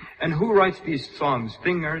 And who writes these songs?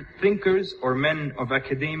 Thinkers or men of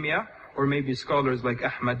academia, or maybe scholars like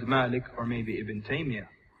Ahmad Malik or maybe Ibn Taymiyyah?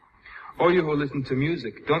 All you who listen to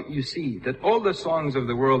music, don't you see that all the songs of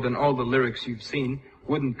the world and all the lyrics you've seen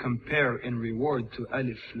wouldn't compare in reward to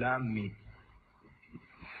Alif Lam Mim?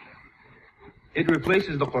 It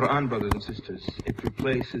replaces the Quran, brothers and sisters. It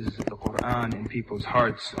replaces the Quran in people's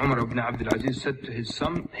hearts. Umar ibn Abdul Aziz said to his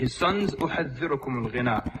sons, أُحَذِّرُكُمُ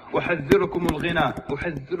الْغِنَى أُحَذِّرُكُمُ الْغِنَى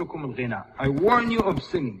أُحَذِّرُكُمُ الْغِنَى. I warn you of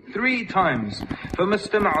singing 3 times. فَمَا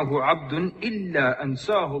اسْتَمَعَهُ عَبْدٌ إِلَّا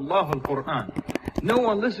أَنْسَاهُ اللَّهُ الْقُرْآنَ. No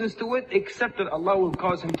one listens to it except that Allah will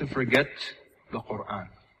cause him to forget the Quran.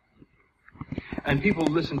 And people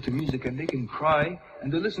listen to music and they can cry,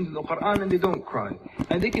 and they listen to the Quran and they don't cry.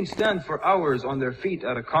 And they can stand for hours on their feet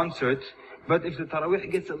at a concert, but if the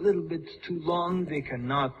Taraweeh gets a little bit too long, they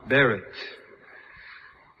cannot bear it.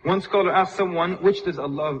 One scholar asked someone, which does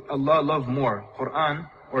Allah love more, Quran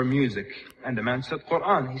or music? And the man said,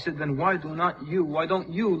 Quran. He said, then why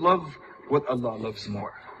don't you love what Allah loves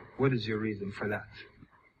more? What is your reason for that?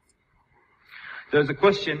 There's a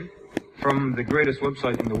question from the greatest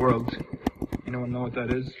website in the world. Anyone know what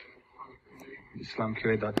that is?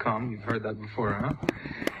 IslamQA.com. You've heard that before, huh?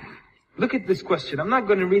 Look at this question. I'm not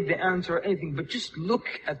going to read the answer or anything, but just look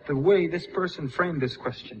at the way this person framed this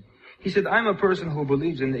question. He said, I'm a person who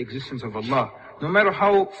believes in the existence of Allah. No matter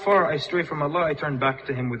how far I stray from Allah, I turn back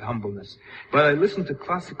to Him with humbleness. But I listen to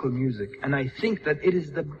classical music, and I think that it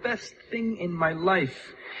is the best thing in my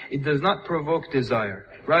life. It does not provoke desire.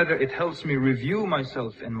 Rather, it helps me review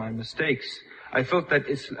myself and my mistakes. I feel that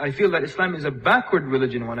Islam is a backward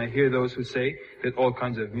religion when I hear those who say that all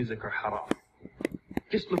kinds of music are haram.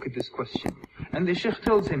 Just look at this question. And the Shaykh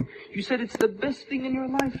tells him, you said it's the best thing in your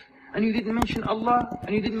life, and you didn't mention Allah,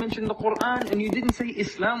 and you didn't mention the Quran, and you didn't say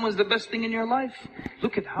Islam was the best thing in your life.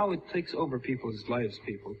 Look at how it takes over people's lives,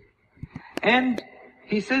 people. And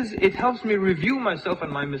he says, it helps me review myself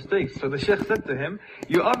and my mistakes. So the Shaykh said to him,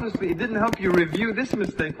 it didn't help you review this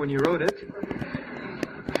mistake when you wrote it.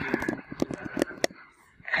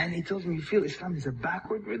 And he tells me, you feel Islam is a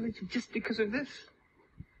backward religion just because of this?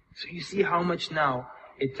 So you see how much now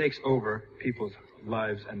it takes over people's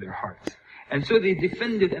lives and their hearts. And so they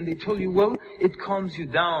defend it and they told you, well, it calms you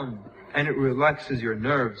down and it relaxes your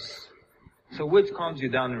nerves. So which calms you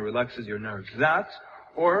down and relaxes your nerves? That,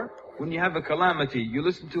 or when you have a calamity, you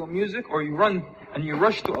listen to a music, or you run and you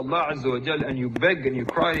rush to Allah Azza wa Jal and you beg and you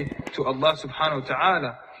cry to Allah subhanahu wa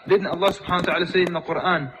ta'ala. Didn't Allah subhanahu wa ta'ala say in the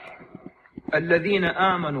Quran, الذين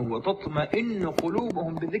آمنوا وتطمئن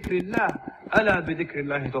قلوبهم بذكر الله ألا بذكر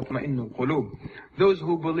الله تطمئن القلوب. Those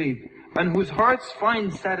who believe and whose hearts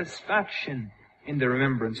find satisfaction in the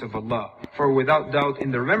remembrance of Allah. For without doubt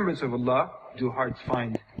in the remembrance of Allah do hearts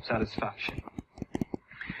find satisfaction.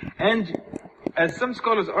 And as some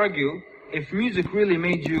scholars argue, if music really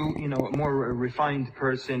made you, a more refined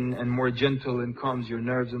person and more gentle and calms your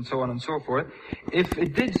nerves and so on and so forth, if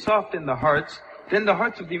it did soften the hearts, then the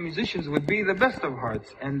hearts of the musicians would be the best of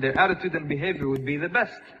hearts, and their attitude and behavior would be the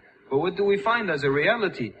best. But what do we find as a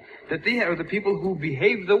reality? That they are the people who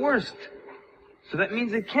behave the worst. So that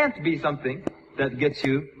means it can't be something that gets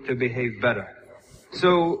you to behave better.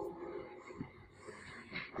 So,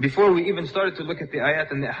 before we even started to look at the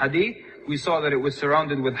ayat and the hadith, we saw that it was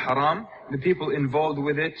surrounded with haram. The people involved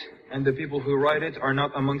with it and the people who write it are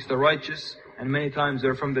not amongst the righteous, and many times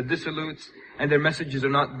they're from the dissolutes, and their messages are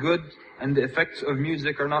not good, and the effects of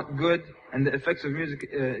music are not good, and the effects of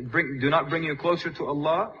music do not bring you closer to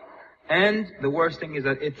Allah. And the worst thing is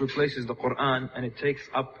that it replaces the Quran, and it takes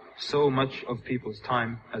up so much of people's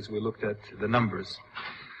time, as we looked at the numbers.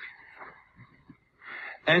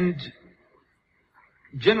 And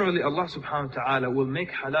generally Allah subhanahu wa ta'ala will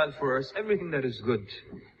make halal for us everything that is good,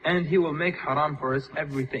 and He will make haram for us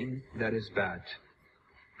everything that is bad.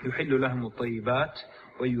 يُحِلُّ لَهُمُ الطَّيِّبَاتِ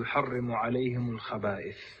وَيُحَرِّمُ عَلَيْهِمُ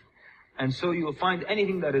الْخَبَائِثِ. And so you will find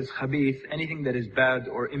anything that is khabith, anything that is bad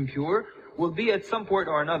or impure, will be at some point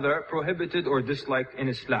or another prohibited or disliked in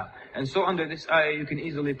Islam. And so under this ayah you can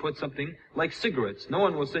easily put something like cigarettes. No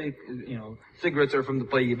one will say, cigarettes are from the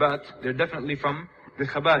tayyibat. They're definitely from the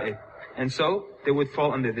khaba'ith. And so they would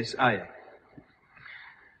fall under this ayah.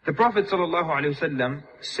 The Prophet ﷺ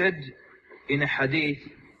said in a hadith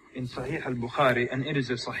in Sahih al-Bukhari, and it is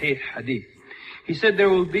a Sahih hadith. He said, there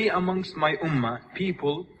will be amongst my ummah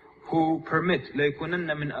people who permit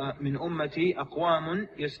لَيْكُنَنَّ مِنْ أُمَّتِي أَقْوَامٌ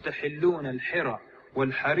يَسْتَحِلُّونَ الْحِرَى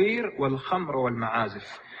وَالْحَرِيرَ وَالْخَمْرَ وَالْمَعَازِفِ.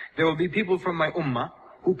 There will be people from my ummah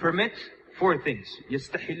who permit 4 things.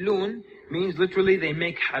 يَسْتَحِلُّونَ means literally they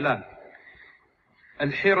make halal.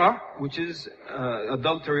 Al-hira, which is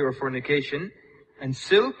adultery or fornication, and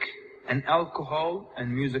silk, and alcohol,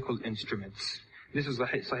 and musical instruments. This is a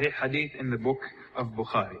Sahih hadith in the book of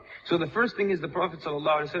Bukhari. So the first thing is the Prophet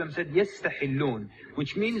ﷺ said, يَسْتَحِلُّونَ,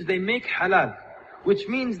 which means they make halal. Which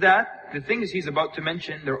means that the things he's about to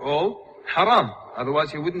mention, they're all haram.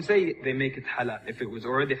 Otherwise he wouldn't say they make it halal, if it was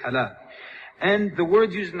already halal. And the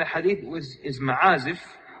word used in the hadith is ma'azif,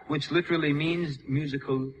 which literally means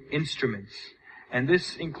musical instruments. And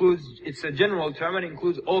this includes, it's a general term, and it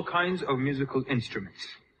includes all kinds of musical instruments.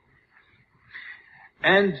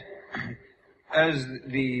 And as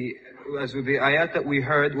with the ayat that we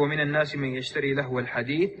heard, وَمِنَ النَّاسِ مَنْ يَشْتَرِي لَهْوَ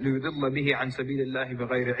الْحَدِيثِ لِيُضِلَّ بِهِ عَنْ سَبِيلِ اللَّهِ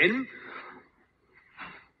بِغَيْرِ عِلْمٍ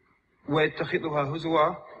وَيَتَّخِذُهَا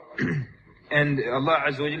هُزُوًا. And Allah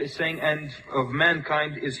Azza wa Jalla is saying, and of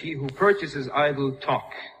mankind is he who purchases idle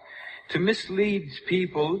talk, to mislead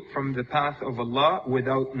people from the path of Allah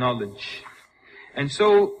without knowledge. And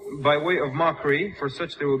so, by way of mockery, for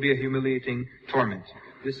such there will be a humiliating torment.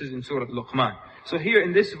 This is in Surah Luqman. So here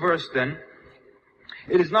in this verse then,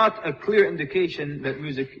 it is not a clear indication that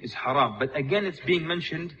music is haram. But again, it's being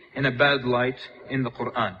mentioned in a bad light in the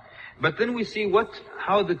Quran. But then we see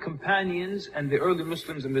how the companions and the early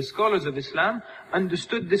Muslims and the scholars of Islam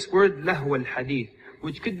understood this word lahu al-hadith,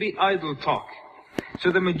 which could be idle talk.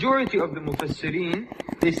 So the majority of the mufassirin,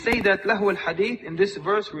 they say that lahu al-hadith in this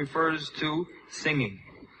verse refers to singing.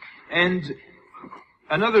 And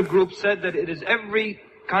another group said that it is every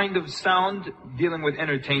kind of sound dealing with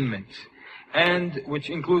entertainment, and which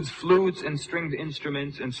includes flutes and stringed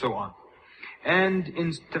instruments and so on. And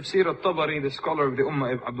in Tafsir al-Tabari, the scholar of the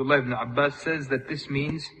Ummah, Abdullah ibn Abbas, says that this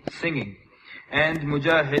means singing. And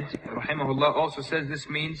Mujahid, rahimahullah, also says this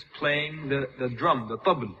means playing the drum, the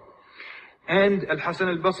tabl. And Al-Hasan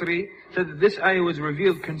al-Basri said that this ayah was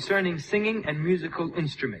revealed concerning singing and musical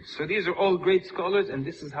instruments. So these are all great scholars, and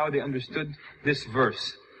this is how they understood this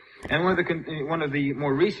verse. And one of the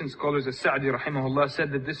more recent scholars, As-Sa'di rahimahullah,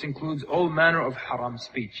 said that this includes all manner of haram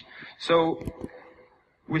speech. So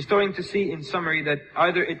we're starting to see in summary that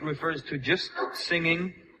either it refers to just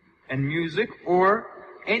singing and music, or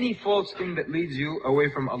any false thing that leads you away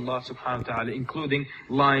from Allah subhanahu wa ta'ala, including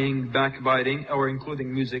lying, backbiting, or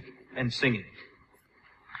including music and singing.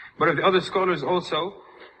 But of the other scholars also,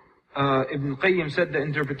 Ibn Qayyim said the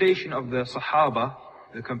interpretation of the Sahaba,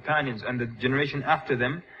 the companions and the generation after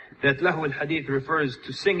them, that lahu al-hadith refers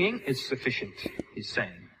to singing is sufficient, he's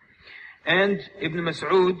saying. And Ibn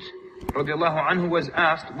Mas'ud radiallahu anhu was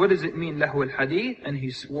asked, what does it mean lahu al-hadith? And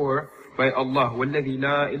he swore by Allah, وَالَّذِي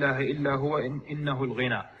لَا إِلَهَ إِلَّا هُوَ إِنَّهُ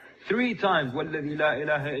الْغِنَى. 3 times, وَالَّذِي لَا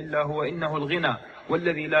إِلَهَ إِلَّا هُوَ إِنَّهُ الْغِنَى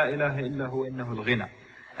وَالَّذِي لَا إِلَهَ إِلَّا هُوَ إِنَّهُ الْغِنَى.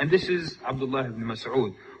 And this is Abdullah ibn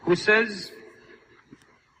Mas'ud, who says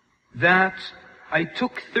that I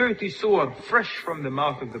took 30 surah fresh from the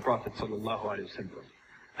mouth of the Prophet sallallahu alaihi wasallam.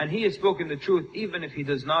 And he has spoken the truth even if he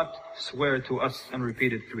does not swear to us and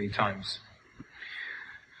repeat it 3 times.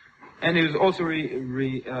 And it was also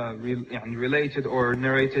related or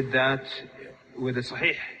narrated that with a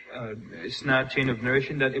sahih isnad chain of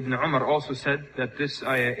narration, that Ibn Umar also said that this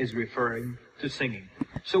ayah is referring to singing.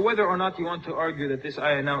 So whether or not you want to argue that this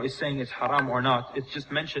ayah now is saying it's haram or not, it's just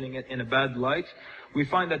mentioning it in a bad light, we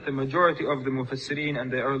find that the majority of the mufassirin and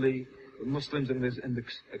the early Muslims and the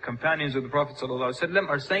companions of the Prophet ﷺ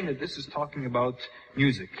are saying that this is talking about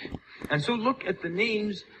music. And so look at the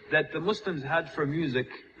names that the Muslims had for music.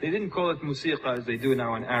 They didn't call it musiqa as they do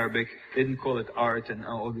now in Arabic. They didn't call it art and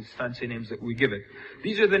all these fancy names that we give it.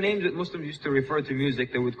 These are the names that Muslims used to refer to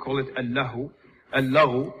music. They would call it al-lahu,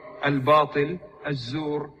 al-laghu, al-batil,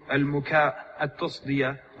 al-zur, al-muka',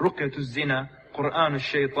 al-tasdiya, ruqyat al-zina, Qur'an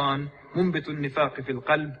al-shaytan, منبت النفاق في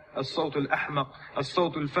القلب, الصوت الأحمق,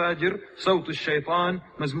 الصوت الفاجر, صوت الشيطان,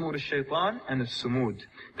 مزمور الشيطان, and السمود.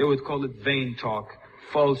 They would call it vain talk,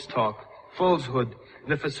 falsehood,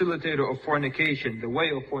 the facilitator of fornication, the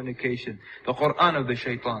way of fornication, the Qur'an of the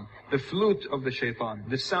shaitan, the flute of the shaitan,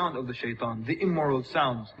 the sound of the shaitan, the immoral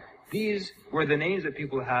sounds. These were the names that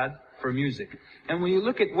people had for music. And when you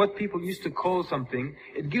look at what people used to call something,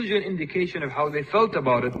 it gives you an indication of how they felt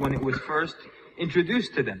about it when it was first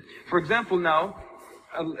introduced to them. For example, now,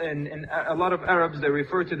 in a lot of Arabs, they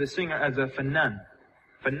refer to the singer as a fannan.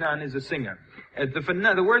 Fannan is a singer.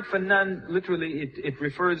 The word fannan, literally, it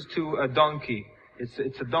refers to a donkey.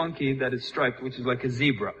 It's a donkey that is striped, which is like a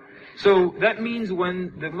zebra. So that means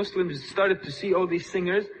when the Muslims started to see all these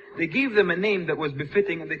singers, they gave them a name that was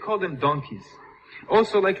befitting, and they called them donkeys.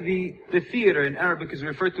 Also, like the theater in Arabic is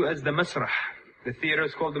referred to as the masrah. The theater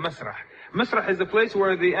is called the masrah. Masrah is the place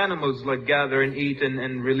where the animals like gather and eat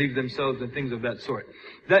and relieve themselves and things of that sort.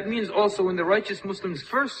 That means also when the righteous Muslims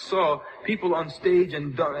first saw people on stage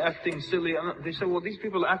and acting silly, they said, well, these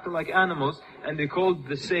people are acting like animals, and they called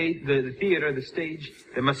the theater, the stage,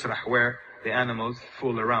 the masrah, where the animals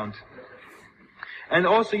fool around. And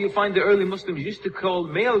also you find the early Muslims used to call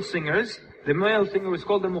male singers, the male singer was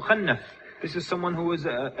called the mukhannaf. This is someone who was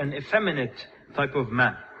an effeminate type of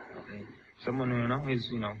man. Someone who, is,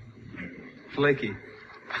 flaky.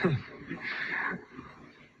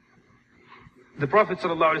 The Prophet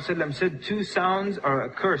ﷺ said, 2 sounds are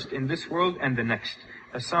accursed in this world and the next.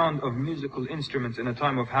 A sound of musical instruments in a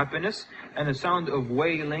time of happiness, and a sound of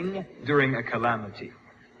wailing during a calamity.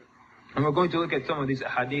 And we're going to look at some of these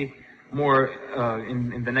hadith more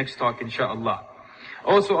in the next talk, inshaAllah.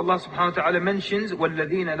 Also, Allah subhanahu wa ta'ala mentions,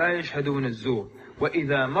 وَالَّذِينَ لَا يَشْهَدُونَ الزُّورَ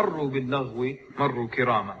وَإِذَا مَرُّوا بِاللَّغْوِ مَرُّوا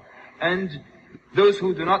كِرَامًا. And those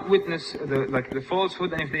who do not witness the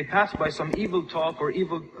falsehood, and if they pass by some evil talk or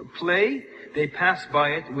evil play, they pass by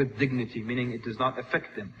it with dignity, meaning it does not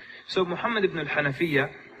affect them. So Muhammad ibn al-Hanafiyyah,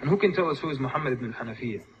 and who can tell us who is Muhammad ibn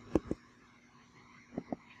al-Hanafiyyah?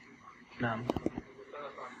 Naam.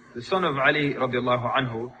 The son of Ali radiallahu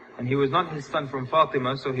anhu, and he was not his son from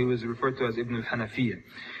Fatima, so he was referred to as Ibn al-Hanafiyyah.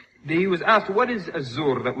 He was asked, what is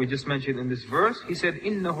az-zur that we just mentioned in this verse? He said,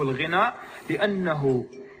 إِنَّهُ الْغِنَى لِأَنَّهُ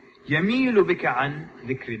يَمِيلُ بِكَ عَنْ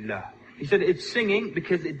ذِكْرِ اللَّهِ. He said, it's singing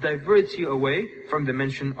because it diverts you away from the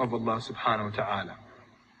mention of Allah subhanahu wa ta'ala.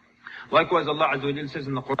 Likewise, Allah Azza wa Jalla says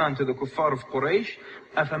in the Quran to the kuffar of Quraysh,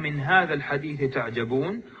 أَفَمِنْ هَذَا الْحَدِيثِ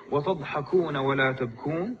تَعْجَبُونَ وَتَضْحَكُونَ وَلَا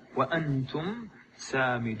تَبْكُونَ وَأَنْتُمْ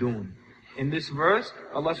سَامِدُونَ. In this verse,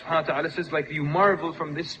 Allah subhanahu wa ta'ala says, like you marvel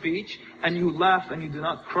from this speech, and you laugh and you do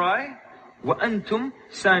not cry. وَأَنْتُمْ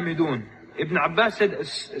سَامِدُونَ. Ibn Abbas said,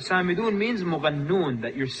 Samidun means mughannun,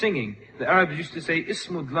 that you're singing. The Arabs used to say,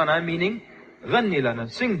 Ismud lana, meaning, ghanni lana,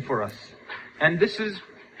 sing for us. And this is,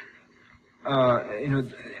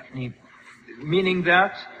 meaning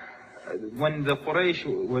that when the Quraysh,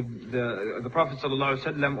 the Prophet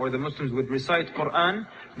ﷺ or the Muslims would recite Quran,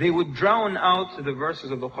 they would drown out the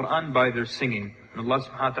verses of the Quran by their singing. And Allah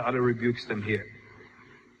subhanahu wa ta'ala rebukes them here.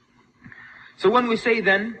 So when we say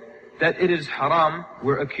then that it is haram,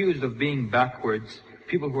 we're accused of being backwards,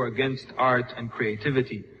 people who are against art and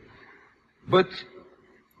creativity. But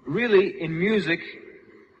really, in music,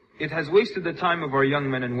 it has wasted the time of our young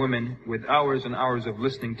men and women with hours and hours of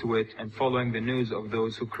listening to it and following the news of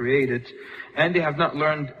those who create it. And they have not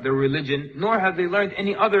learned their religion, nor have they learned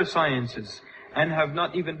any other sciences, and have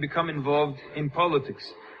not even become involved in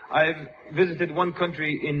politics. I've visited one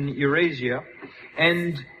country in Eurasia,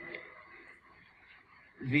 and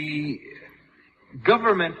the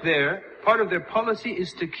government there, part of their policy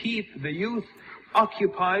is to keep the youth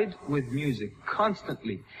occupied with music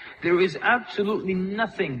constantly. There is absolutely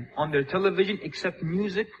nothing on their television except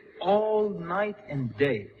music all night and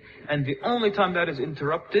day. And the only time that is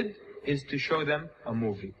interrupted is to show them a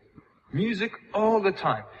movie. Music all the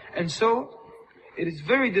time. And so, it is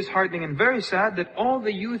very disheartening and very sad that all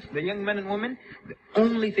the youth, the young men and women, the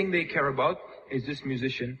only thing they care about is this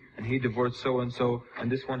musician, and he divorced so-and-so, and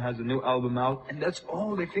this one has a new album out, and that's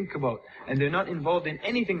all they think about. And they're not involved in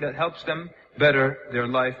anything that helps them better their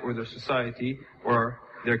life or their society or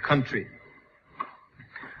their country.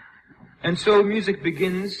 And so music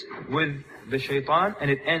begins with the shaitan, and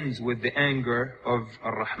it ends with the anger of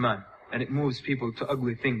Ar-Rahman. And it moves people to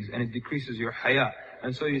ugly things, and it decreases your haya.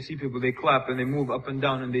 And so you see people, they clap and they move up and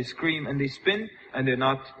down and they scream and they spin, and they're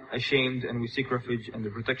not ashamed, and we seek refuge and the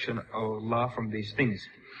protection of Allah from these things.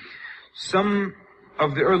 Some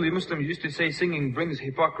of the early Muslims used to say singing brings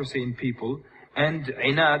hypocrisy in people, and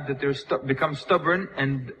inad, that they become stubborn,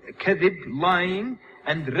 and kadhib, lying,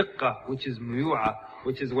 and riqqa, which is muyu'a,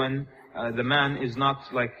 which is when the man is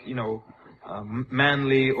not like,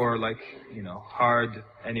 manly or like, hard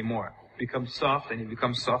anymore. Becomes soft, and he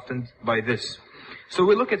becomes softened by this. So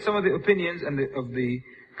we look at some of the opinions of the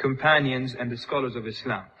companions and the scholars of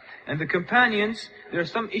Islam. And the companions, there are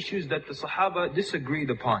some issues that the Sahaba disagreed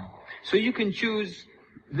upon. So you can choose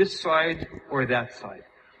this side or that side.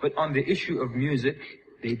 But on the issue of music,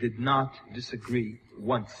 they did not disagree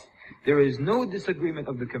once. There is no disagreement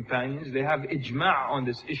of the companions. They have ijma' on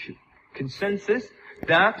this issue. Consensus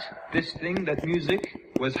that this thing, that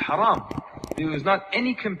music was haram. There was not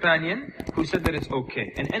any companion who said that it's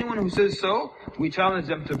okay. And anyone who says so, we challenge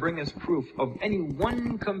them to bring us proof of any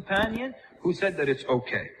one companion who said that it's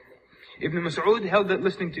okay. Ibn Mas'ud held that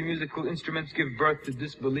listening to musical instruments give birth to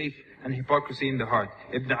disbelief and hypocrisy in the heart.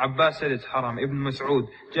 Ibn Abbas said it's haram. Ibn Mas'ud,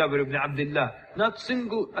 Jabir ibn Abdullah, not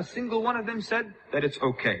a single one of them said that it's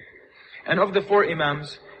okay. And of the four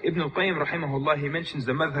Imams, Ibn al-Qayyim rahimahullah, he mentions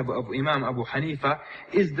the madhab of Imam Abu Hanifa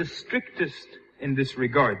is the strictest in this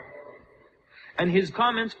regard. And his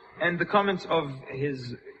comments and the comments of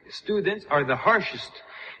his students are the harshest.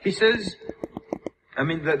 He says,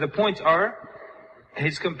 the points are,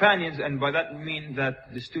 his companions, and by that we mean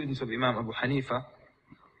that the students of Imam Abu Hanifa,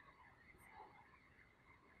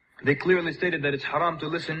 they clearly stated that it's haram to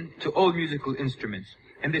listen to all musical instruments.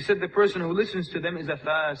 And they said the person who listens to them is a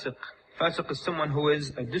fasiq. Fasiq is someone who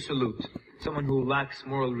is a dissolute, someone who lacks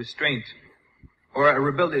moral restraint, or a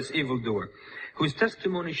rebellious evildoer, whose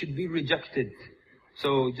testimony should be rejected.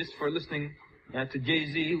 So just for listening to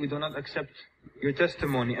Jay-Z, we do not accept your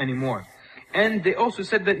testimony anymore. And they also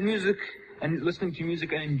said that music and listening to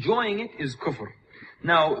music and enjoying it is kufr.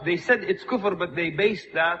 Now, they said it's kufr, but they based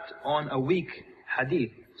that on a weak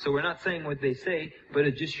hadith. So we're not saying what they say, but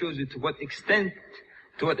it just shows you to what extent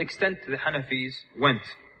the Hanafis went.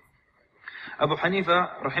 Abu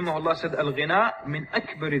Hanifa rahimahullah said, "Al-ghina min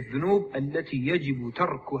akbar al-dhunub allati yajibu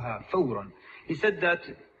tarkuha fawran." He said that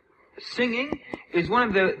singing is one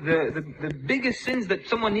of the biggest sins that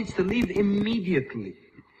someone needs to leave immediately.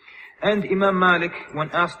 And Imam Malik,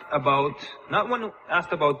 not when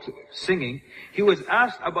asked about singing, he was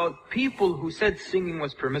asked about people who said singing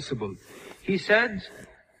was permissible. He said,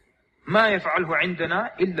 "Ma yaf'alhu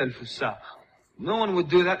عندنا إلا الفساق." No one would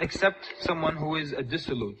do that except someone who is a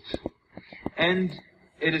dissolute. And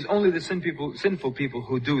it is only the sinful people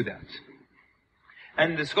who do that.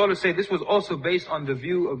 And the scholars say this was also based on the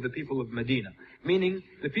view of the people of Medina. Meaning,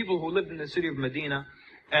 the people who lived in the city of Medina,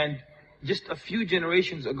 and just a few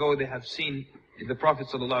generations ago they have seen the Prophet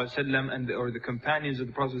ﷺ or the companions of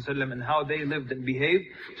the Prophet ﷺ and how they lived and behaved.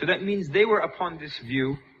 So that means they were upon this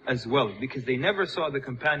view as well, because they never saw the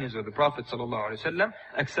companions of the Prophet ﷺ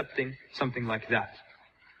accepting something like that.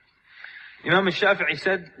 Imam al-Shafi'i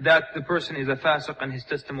said that the person is a fasiq and his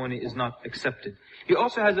testimony is not accepted. He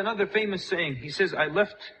also has another famous saying. He says, "I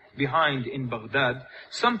left behind in Baghdad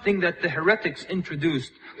something that the heretics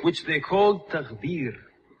introduced, which they called taghbir,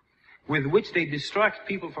 with which they distract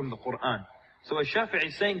people from the Quran." So al-Shafi'i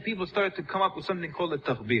is saying people started to come up with something called a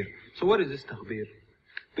taghbir. So what is this taghbir?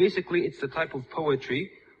 Basically, it's the type of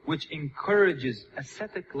poetry which encourages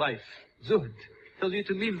ascetic life, zuhd, tells you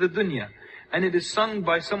to leave the dunya. And it is sung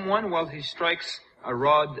by someone while he strikes a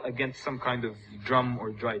rod against some kind of drum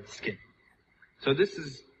or dried skin. So this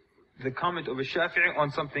is the comment of a Shafi'i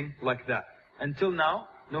on something like that. Until now,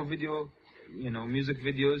 no video, music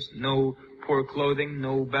videos, no poor clothing,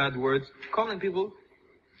 no bad words, calling people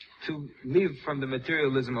to leave from the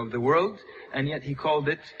materialism of the world, and yet he called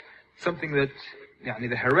it something that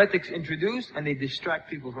the heretics introduced, and they distract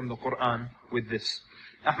people from the Quran with this.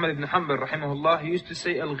 Ahmad ibn Hanbal rahimahullah, he used to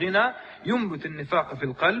say, "Al-ghina yumbut al-nifaq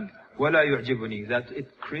fil qalb wa la yu'jibuni," that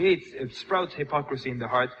it sprouts hypocrisy in the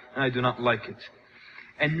heart, and I do not like it.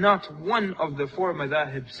 And not one of the four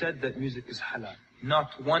madahib said that music is halal.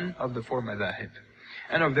 Not one of the four madahib.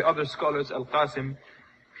 And of the other scholars, Al-Qasim,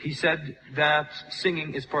 he said that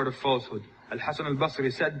singing is part of falsehood. Al-Hasan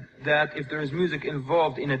al-Basri said that if there is music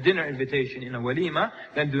involved in a dinner invitation, in a walima,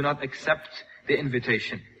 then do not accept the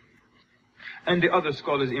invitation. And the other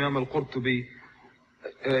scholars, Imam al-Qurtubi,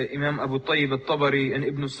 Imam Abu Tayyib al-Tabari, and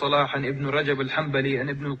Ibn al-Salah, and Ibn Rajab al-Hanbali, and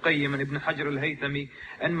Ibn al-Qayyim, and Ibn Hajar al-Haythami,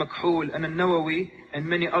 and Makhul, and al-Nawawi, and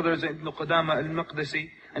many others, Ibn Qudama al-Maqdisi,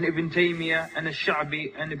 and Ibn Taymiyyah, and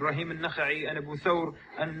al-Sha'bi, and Ibrahim al-Nakha'i, and Abu Thawr,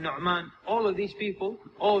 and Nu'man, all of these people,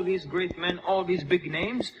 all these great men, all these big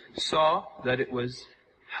names, saw that it was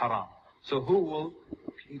haram. So who will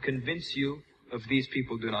convince you if these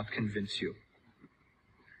people do not convince you?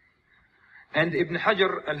 And Ibn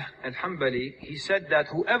Hajar al-Hanbali, he said that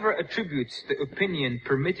whoever attributes the opinion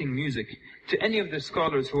permitting music to any of the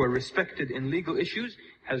scholars who are respected in legal issues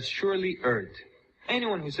has surely erred.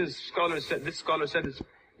 Anyone who says this scholar said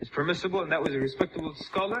it's permissible and that was a respectable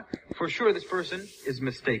scholar, for sure this person is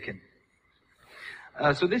mistaken.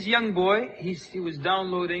 So this young boy, he was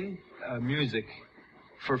downloading music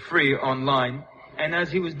for free online, and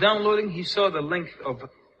as he was downloading, he saw the length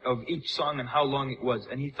of each song and how long it was,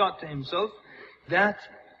 and he thought to himself that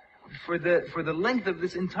for the length of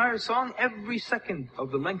this entire song, every second of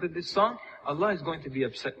the length of this song, Allah is going to be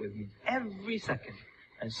upset with me. Every second.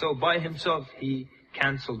 And so by himself, he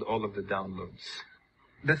cancelled all of the downloads.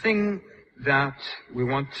 The thing that we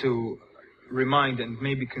want to remind and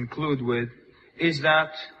maybe conclude with is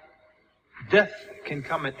that death can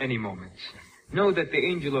come at any moment. Know that the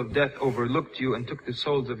angel of death overlooked you and took the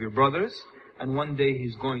souls of your brothers, and one day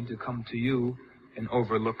he's going to come to you and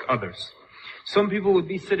overlook others. Some people would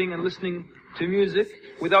be sitting and listening to music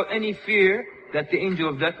without any fear that the angel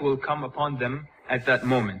of death will come upon them at that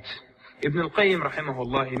moment. Ibn al-Qayyim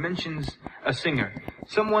rahimahullah, he mentions a singer,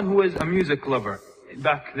 someone who was a music lover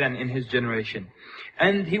back then in his generation.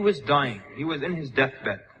 And he was dying, he was in his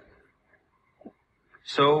deathbed.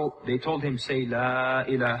 So they told him, say La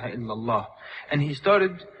ilaha illallah. And he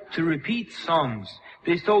started to repeat songs.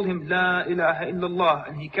 They told him La ilaha illallah,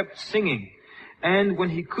 and he kept singing. And when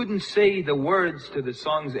he couldn't say the words to the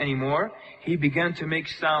songs anymore, he began to make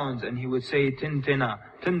sounds, and he would say tintina,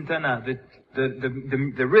 tintana,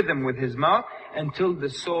 the rhythm with his mouth, until the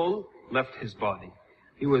soul left his body.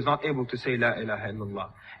 He was not able to say La ilaha illallah.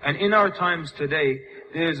 And in our times today,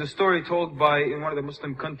 there's a story told by, in one of the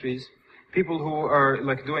Muslim countries, people who are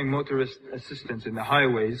like doing motorist assistance in the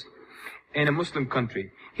highways in a Muslim country.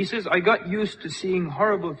 He says, I got used to seeing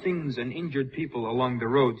horrible things and injured people along the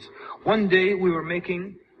roads. One day we were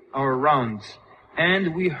making our rounds,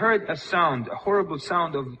 and we heard a sound, a horrible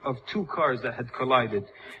sound of two cars that had collided.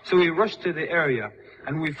 So we rushed to the area,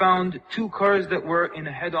 and we found two cars that were in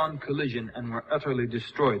a head-on collision and were utterly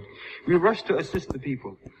destroyed. We rushed to assist the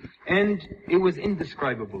people, and it was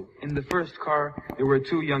indescribable. In the first car, there were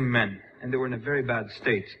two young men, and they were in a very bad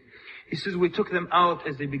state. He says, we took them out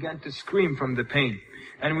as they began to scream from the pain.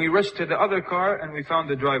 And we rushed to the other car, and we found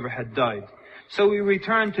the driver had died. So we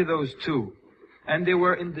returned to those two, and they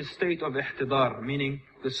were in the state of ihtidar, meaning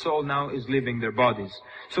the soul now is leaving their bodies.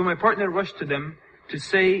 So my partner rushed to them to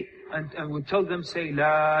say, and would tell them, say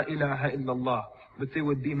La ilaha illallah. But they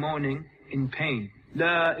would be moaning in pain.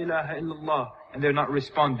 La ilaha illallah. And they're not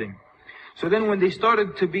responding. So then when they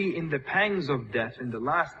started to be in the pangs of death, in the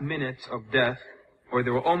last minutes of death, or they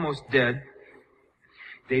were almost dead,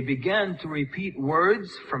 they began to repeat words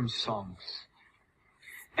from songs.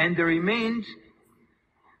 And they remained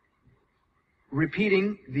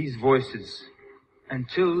repeating these voices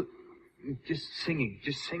until just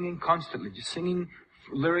singing constantly, just singing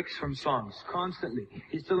lyrics from songs, constantly.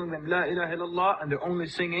 He's telling them, La ilaha illallah, and they're only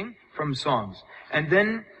singing from songs. And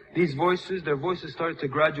then these voices, their voices started to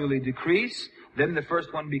gradually decrease. Then the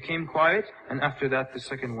first one became quiet, and after that the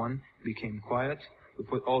second one became quiet. We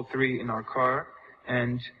put all three in our car,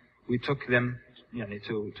 and we took them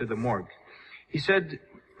to the morgue. He said,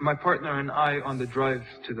 my partner and I, on the drive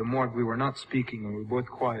to the morgue, we were not speaking, and we were both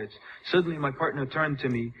quiet. Suddenly my partner turned to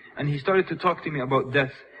me, and he started to talk to me about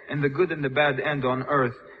death, and the good and the bad end on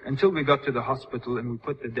earth, until we got to the hospital, and we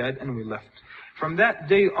put the dead, and we left. From that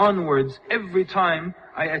day onwards, every time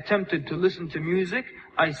I attempted to listen to music,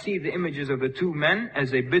 I see the images of the two men as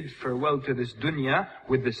they bid farewell to this dunya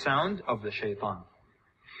with the sound of the shaitan.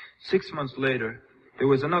 6 months later, there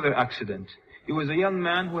was another accident. It was a young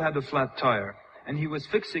man who had a flat tire, and he was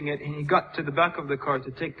fixing it, and he got to the back of the car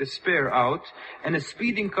to take the spare out, and a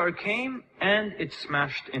speeding car came, and it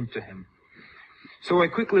smashed into him. So I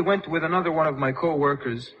quickly went with another one of my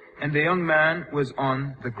co-workers, and the young man was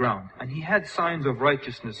on the ground, and he had signs of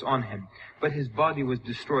righteousness on him, but his body was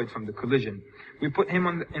destroyed from the collision. We put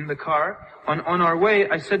him in the car. On our way,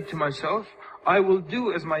 I said to myself, I will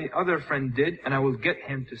do as my other friend did, and I will get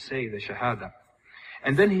him to say the shahada.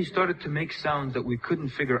 And then he started to make sounds that we couldn't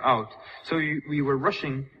figure out. So we were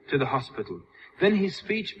rushing to the hospital. Then his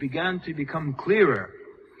speech began to become clearer.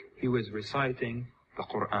 He was reciting the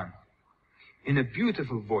Quran in a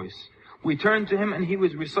beautiful voice. We turned to him, and he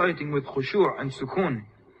was reciting with khushu' and sukoon.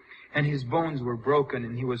 And his bones were broken,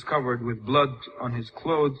 and he was covered with blood on his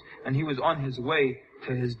clothes, and he was on his way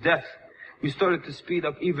to his death. We started to speed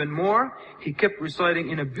up even more. He kept reciting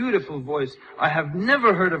in a beautiful voice. I have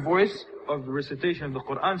never heard a voice of the recitation of the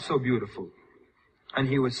Quran so beautiful. And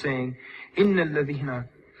he was saying, إِنَّ الَّذِينَ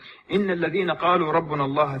قَالُوا رَبُّنَا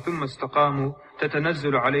اللَّهَ ثُمَّ اسْتَقَامُوا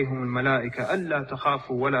تَتَنَزَّلُ عَلَيْهِمُ الْمَلَائِكَةُ أَلَّا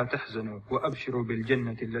تَخَافُوا وَلَا تَحْزَنُوا وَأَبْشِرُوا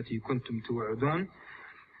بِالْجَنَّةِ الَّتِي كُنْتُمْ تُوعَدُونَ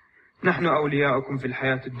نحن أولياؤكم في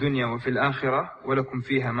الحياة الدنيا وفي الآخرة ولكم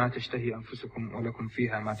فيها ما تشتهي أنفسكم ولكم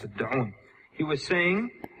فيها ما تدعون. He was saying,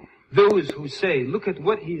 those who say, look at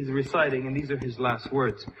what he is reciting, and these are his last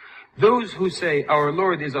words. Those who say, our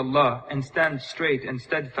Lord is Allah, and stand straight and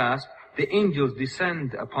steadfast, the angels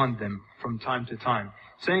descend upon them from time to time,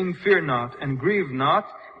 saying, fear not and grieve not,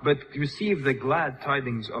 but receive the glad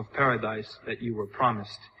tidings of paradise that you were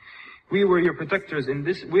promised. We are your protectors in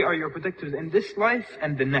this life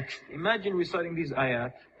and the next. Imagine reciting these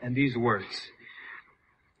ayat and these words,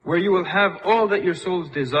 where you will have all that your souls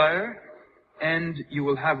desire, and you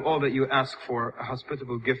will have all that you ask for, a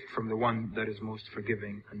hospitable gift from the one that is most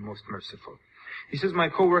forgiving and most merciful. He says, my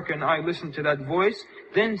coworker and I listened to that voice,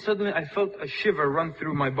 then suddenly I felt a shiver run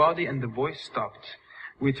through my body and the voice stopped.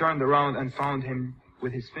 We turned around and found him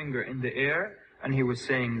with his finger in the air, and he was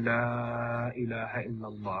saying, La ilaha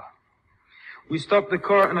illallah. We stopped the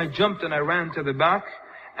car and I jumped and I ran to the back,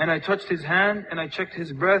 and I touched his hand and I checked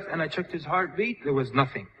his breath and I checked his heartbeat. There was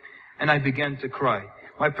nothing. And I began to cry.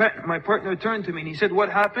 My partner turned to me and he said, what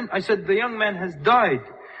happened? I said, the young man has died.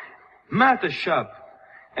 Mat al-shab.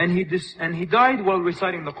 And he died while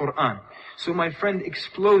reciting the Quran. So my friend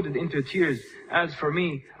exploded into tears. As for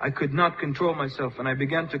me, I could not control myself and I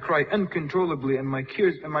began to cry uncontrollably, and my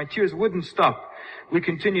tears wouldn't stop. We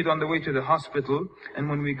continued on the way to the hospital, and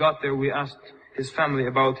when we got there, we asked his family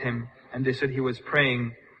about him, and they said he was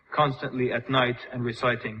praying constantly at night and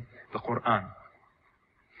reciting the Quran.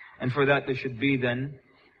 And for that there should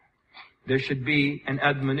be an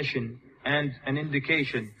admonition and an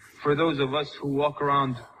indication for those of us who walk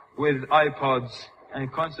around with iPods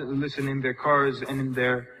and constantly listen in their cars and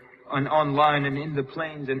online and in the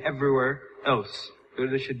planes and everywhere else. So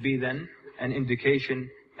there should be then an indication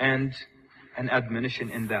and an admonition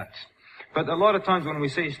in that. But a lot of times when we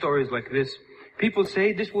say stories like this, people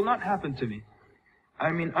say, this will not happen to me.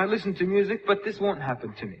 I mean, I listen to music, but this won't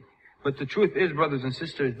happen to me. But the truth is, brothers and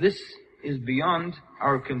sisters, this is beyond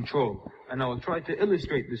our control. And I will try to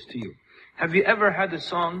illustrate this to you. Have you ever had a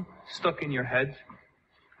song stuck in your head?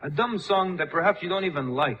 A dumb song that perhaps you don't even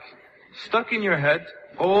like, stuck in your head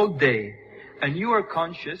all day, and you are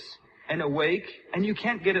conscious and awake, and you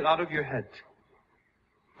can't get it out of your head.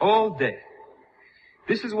 All day.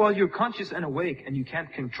 This is while you're conscious and awake, and you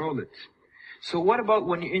can't control it. So what about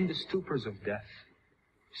when you're in the stupors of death?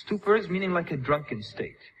 Stupors meaning like a drunken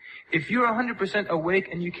state. If you're 100% awake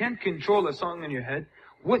and you can't control a song in your head,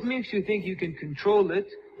 what makes you think you can control it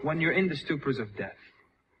when you're in the stupors of death?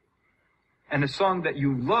 And a song that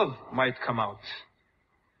you love might come out.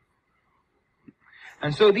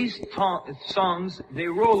 And so these songs, they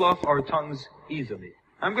roll off our tongues easily.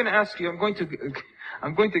 I'm going to ask you, I'm going to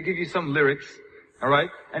give you some lyrics, alright?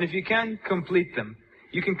 And if you can complete them,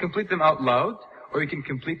 you can complete them out loud, or you can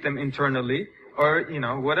complete them internally, or,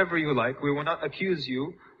 whatever you like. We will not accuse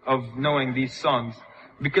you of knowing these songs.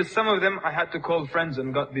 Because some of them I had to call friends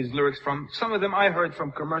and got these lyrics from. Some of them I heard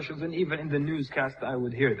from commercials, and even in the newscast I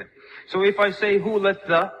would hear them. So if I say, who let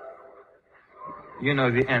the, you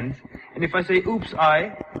know the end. And if I say, oops,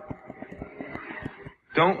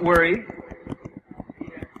 don't worry,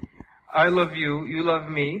 I love you, you love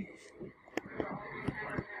me,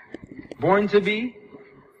 born to be,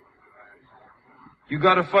 you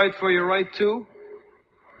gotta fight for your right to,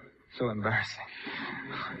 so embarrassing.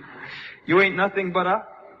 You ain't nothing but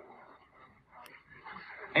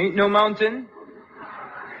ain't no mountain,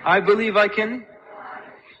 I believe I can,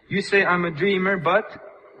 you say I'm a dreamer, but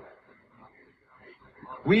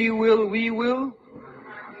we will,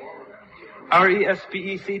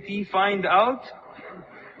 RESPECT, find out.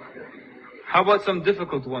 How about some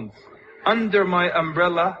difficult ones? Under my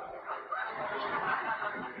umbrella.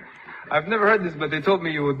 I've never heard this, but they told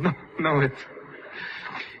me you would know it.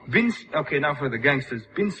 Okay, now for the gangsters.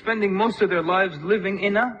 Been spending most of their lives living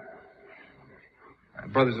in a...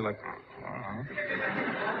 Brothers are like...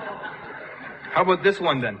 How about this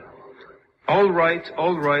one then? All right.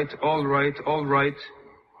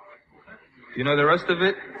 You know the rest of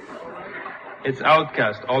it? It's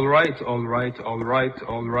Outcast. All right.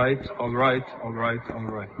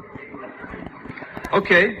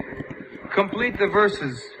 Okay, complete the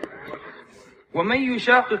verses. وَمَن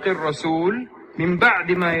يُشَاقِقِ الرَّسُولِ مِن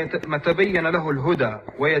بَعْدِ مَا تَبَيَّنَ لَهُ الْهُدَى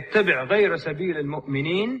وَيَتَّبِعْ غَيْرَ سَبِيلِ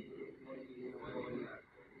الْمُؤْمِنِينَ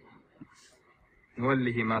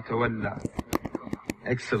نُوَلِّهِ مَا تَوَلَّى.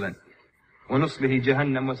 Excellent. وَنُصْلِهِ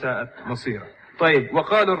جَهَنَّمَ وَسَاءَتْ مَصِيرًا. طيب.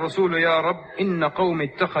 وقال الرسول يا رب إن قوم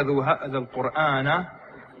اتخذوا هذا القرآن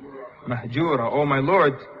مهجورا. Oh my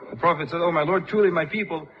Lord, the Prophet said, oh my Lord, truly my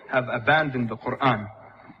people have abandoned the Quran.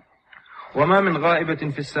 وما من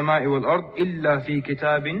غائبة في السماء والأرض إلا في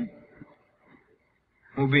كتاب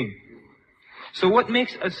مبين. So what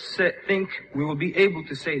makes us think we will be able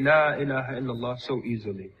to say La ilaha illallah so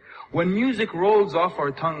easily? When music rolls off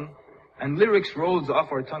our tongue and lyrics rolls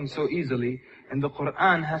off our tongue so easily, and the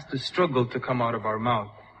Quran has to struggle to come out of our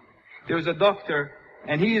mouth. There's a doctor,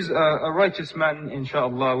 and he's a righteous man,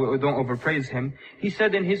 inshallah, we don't overpraise him. He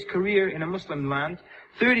said in his career in a Muslim land,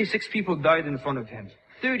 36 people died in front of him.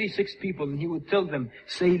 36 people, and he would tell them,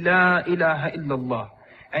 say La ilaha illallah.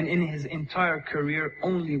 And in his entire career,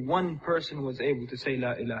 only one person was able to say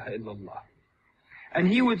La ilaha illallah. And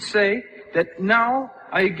he would say that now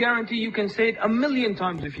I guarantee you can say it 1,000,000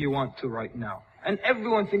 times if you want to right now. And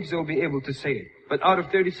everyone thinks they'll be able to say it. But out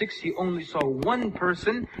of 36, he only saw one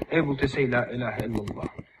person able to say La ilaha illallah.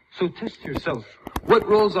 So test yourself. What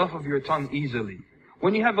rolls off of your tongue easily?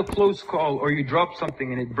 When you have a close call or you drop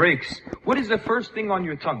something and it breaks, what is the first thing on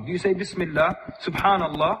your tongue? Do you say Bismillah,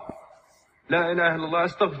 Subhanallah, La ilaha illallah,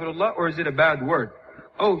 Astaghfirullah, or is it a bad word?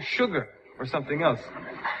 Oh, sugar, or something else.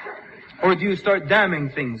 Or do you start damning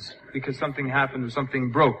things because something happened or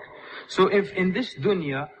something broke? So if in this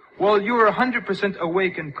dunya, while you are 100%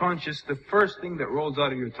 awake and conscious, the first thing that rolls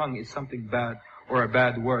out of your tongue is something bad or a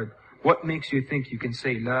bad word, what makes you think you can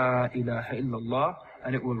say La ilaha illallah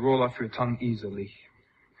and it will roll off your tongue easily?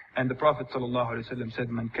 And the Prophet ﷺ said,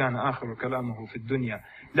 Man kana akhiru kalamuhu fi dunya,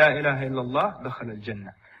 La ilaha illallah, dakhala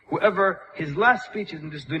al-jannah. Whoever his last speech in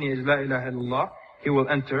this dunya is La ilaha illallah, he will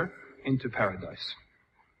enter into paradise.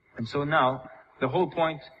 And so now, the whole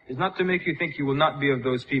point is not to make you think you will not be of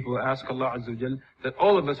those people. Ask Allah Azza wa Jal that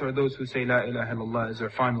all of us are those who say La ilaha illallah as their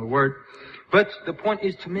final word. But the point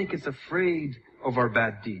is to make us afraid of our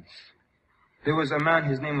bad deeds. There was a man,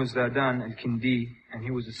 his name was Zadan al-Kindi, and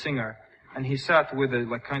he was a singer. And he sat with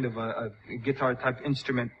a guitar type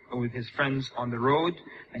instrument with his friends on the road,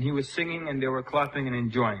 and he was singing and they were clapping and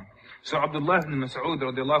enjoying. So Abdullah ibn Mas'ud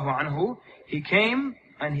radiallahu anhu, he came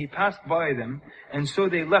and he passed by them, and so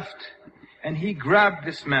they left. And he grabbed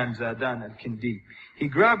this man, Zadan al-Kindi. He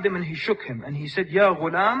grabbed him and he shook him and he said, Ya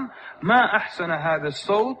ghulam, ma ahsana hadha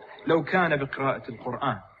as-sawt law kana biqira'at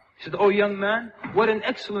al-Qur'an. He said, oh young man, what an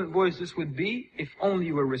excellent voice this would be if only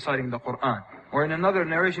you were reciting the Qur'an. Or in another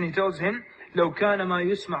narration he tells him, لو كان ما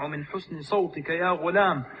يسمع من حسن صوتك يا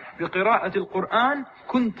غلام بقراءة القرآن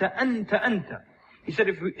كنت أنت. He said,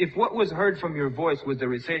 if what was heard from your voice was the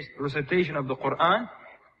recitation of the Qur'an,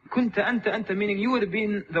 كنت أنت, meaning you would have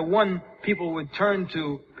been the one people would turn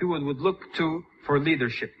to, people would look to for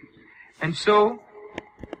leadership. And so,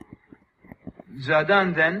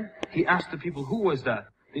 Zadan then, he asked the people, who was that?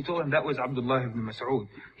 They told him that was Abdullah ibn Mas'ud.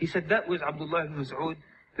 He said, that was Abdullah ibn Mas'ud,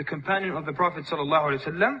 the companion of the Prophet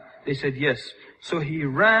ﷺ? They said, yes. So he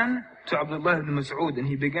ran to Abdullah ibn Mas'ud and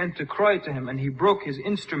he began to cry to him and he broke his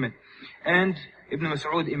instrument. And Ibn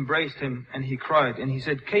Mas'ud embraced him and he cried and he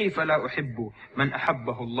said, كَيْفَ لَا أُحِبُّ مَنْ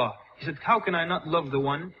أَحَبَّهُ اللَّهِ. He said, how can I not love the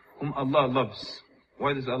one whom Allah loves?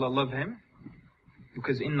 Why does Allah love him?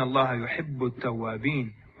 Because إِنَّ اللَّهَ يُحِبُّ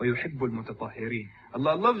التَّوَّابِينَ وَيُحِبُّ الْمُتَطَهِّرِينَ.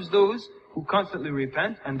 Allah loves those who constantly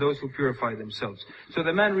repent and those who purify themselves. So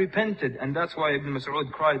the man repented, and that's why Ibn Mas'ud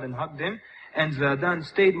cried and hugged him, and Zadan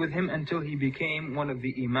stayed with him until he became one of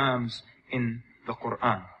the imams in the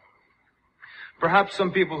Qur'an. Perhaps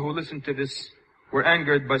some people who listened to this were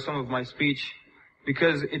angered by some of my speech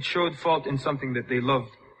because it showed fault in something that they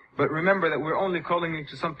loved. But remember that we're only calling you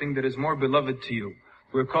to something that is more beloved to you.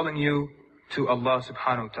 We're calling you to Allah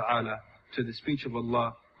subhanahu wa ta'ala, to the speech of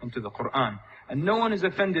Allah and to the Qur'an. And no one is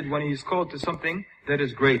offended when he is called to something that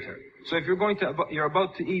is greater. So if you're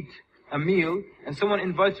about to eat a meal and someone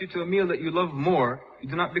invites you to a meal that you love more, you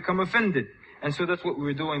do not become offended. And so that's what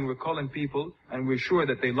we're doing. We're calling people and we're sure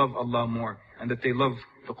that they love Allah more and that they love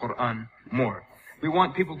the Qur'an more. We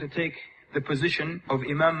want people to take the position of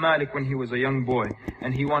Imam Malik when he was a young boy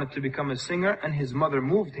and he wanted to become a singer and his mother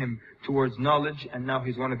moved him towards knowledge and now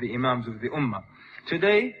he's one of the Imams of the Ummah.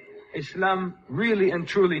 Today, Islam really and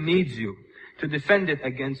truly needs you to defend it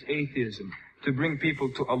against atheism, to bring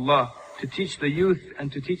people to Allah, to teach the youth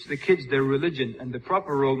and to teach the kids their religion and the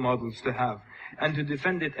proper role models to have, and to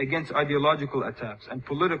defend it against ideological attacks and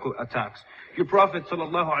political attacks. Your Prophet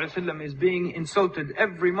ﷺ is being insulted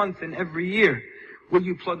every month and every year. Will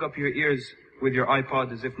you plug up your ears with your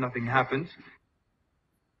iPod as if nothing happened?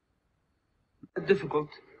 It's difficult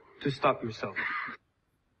to stop yourself.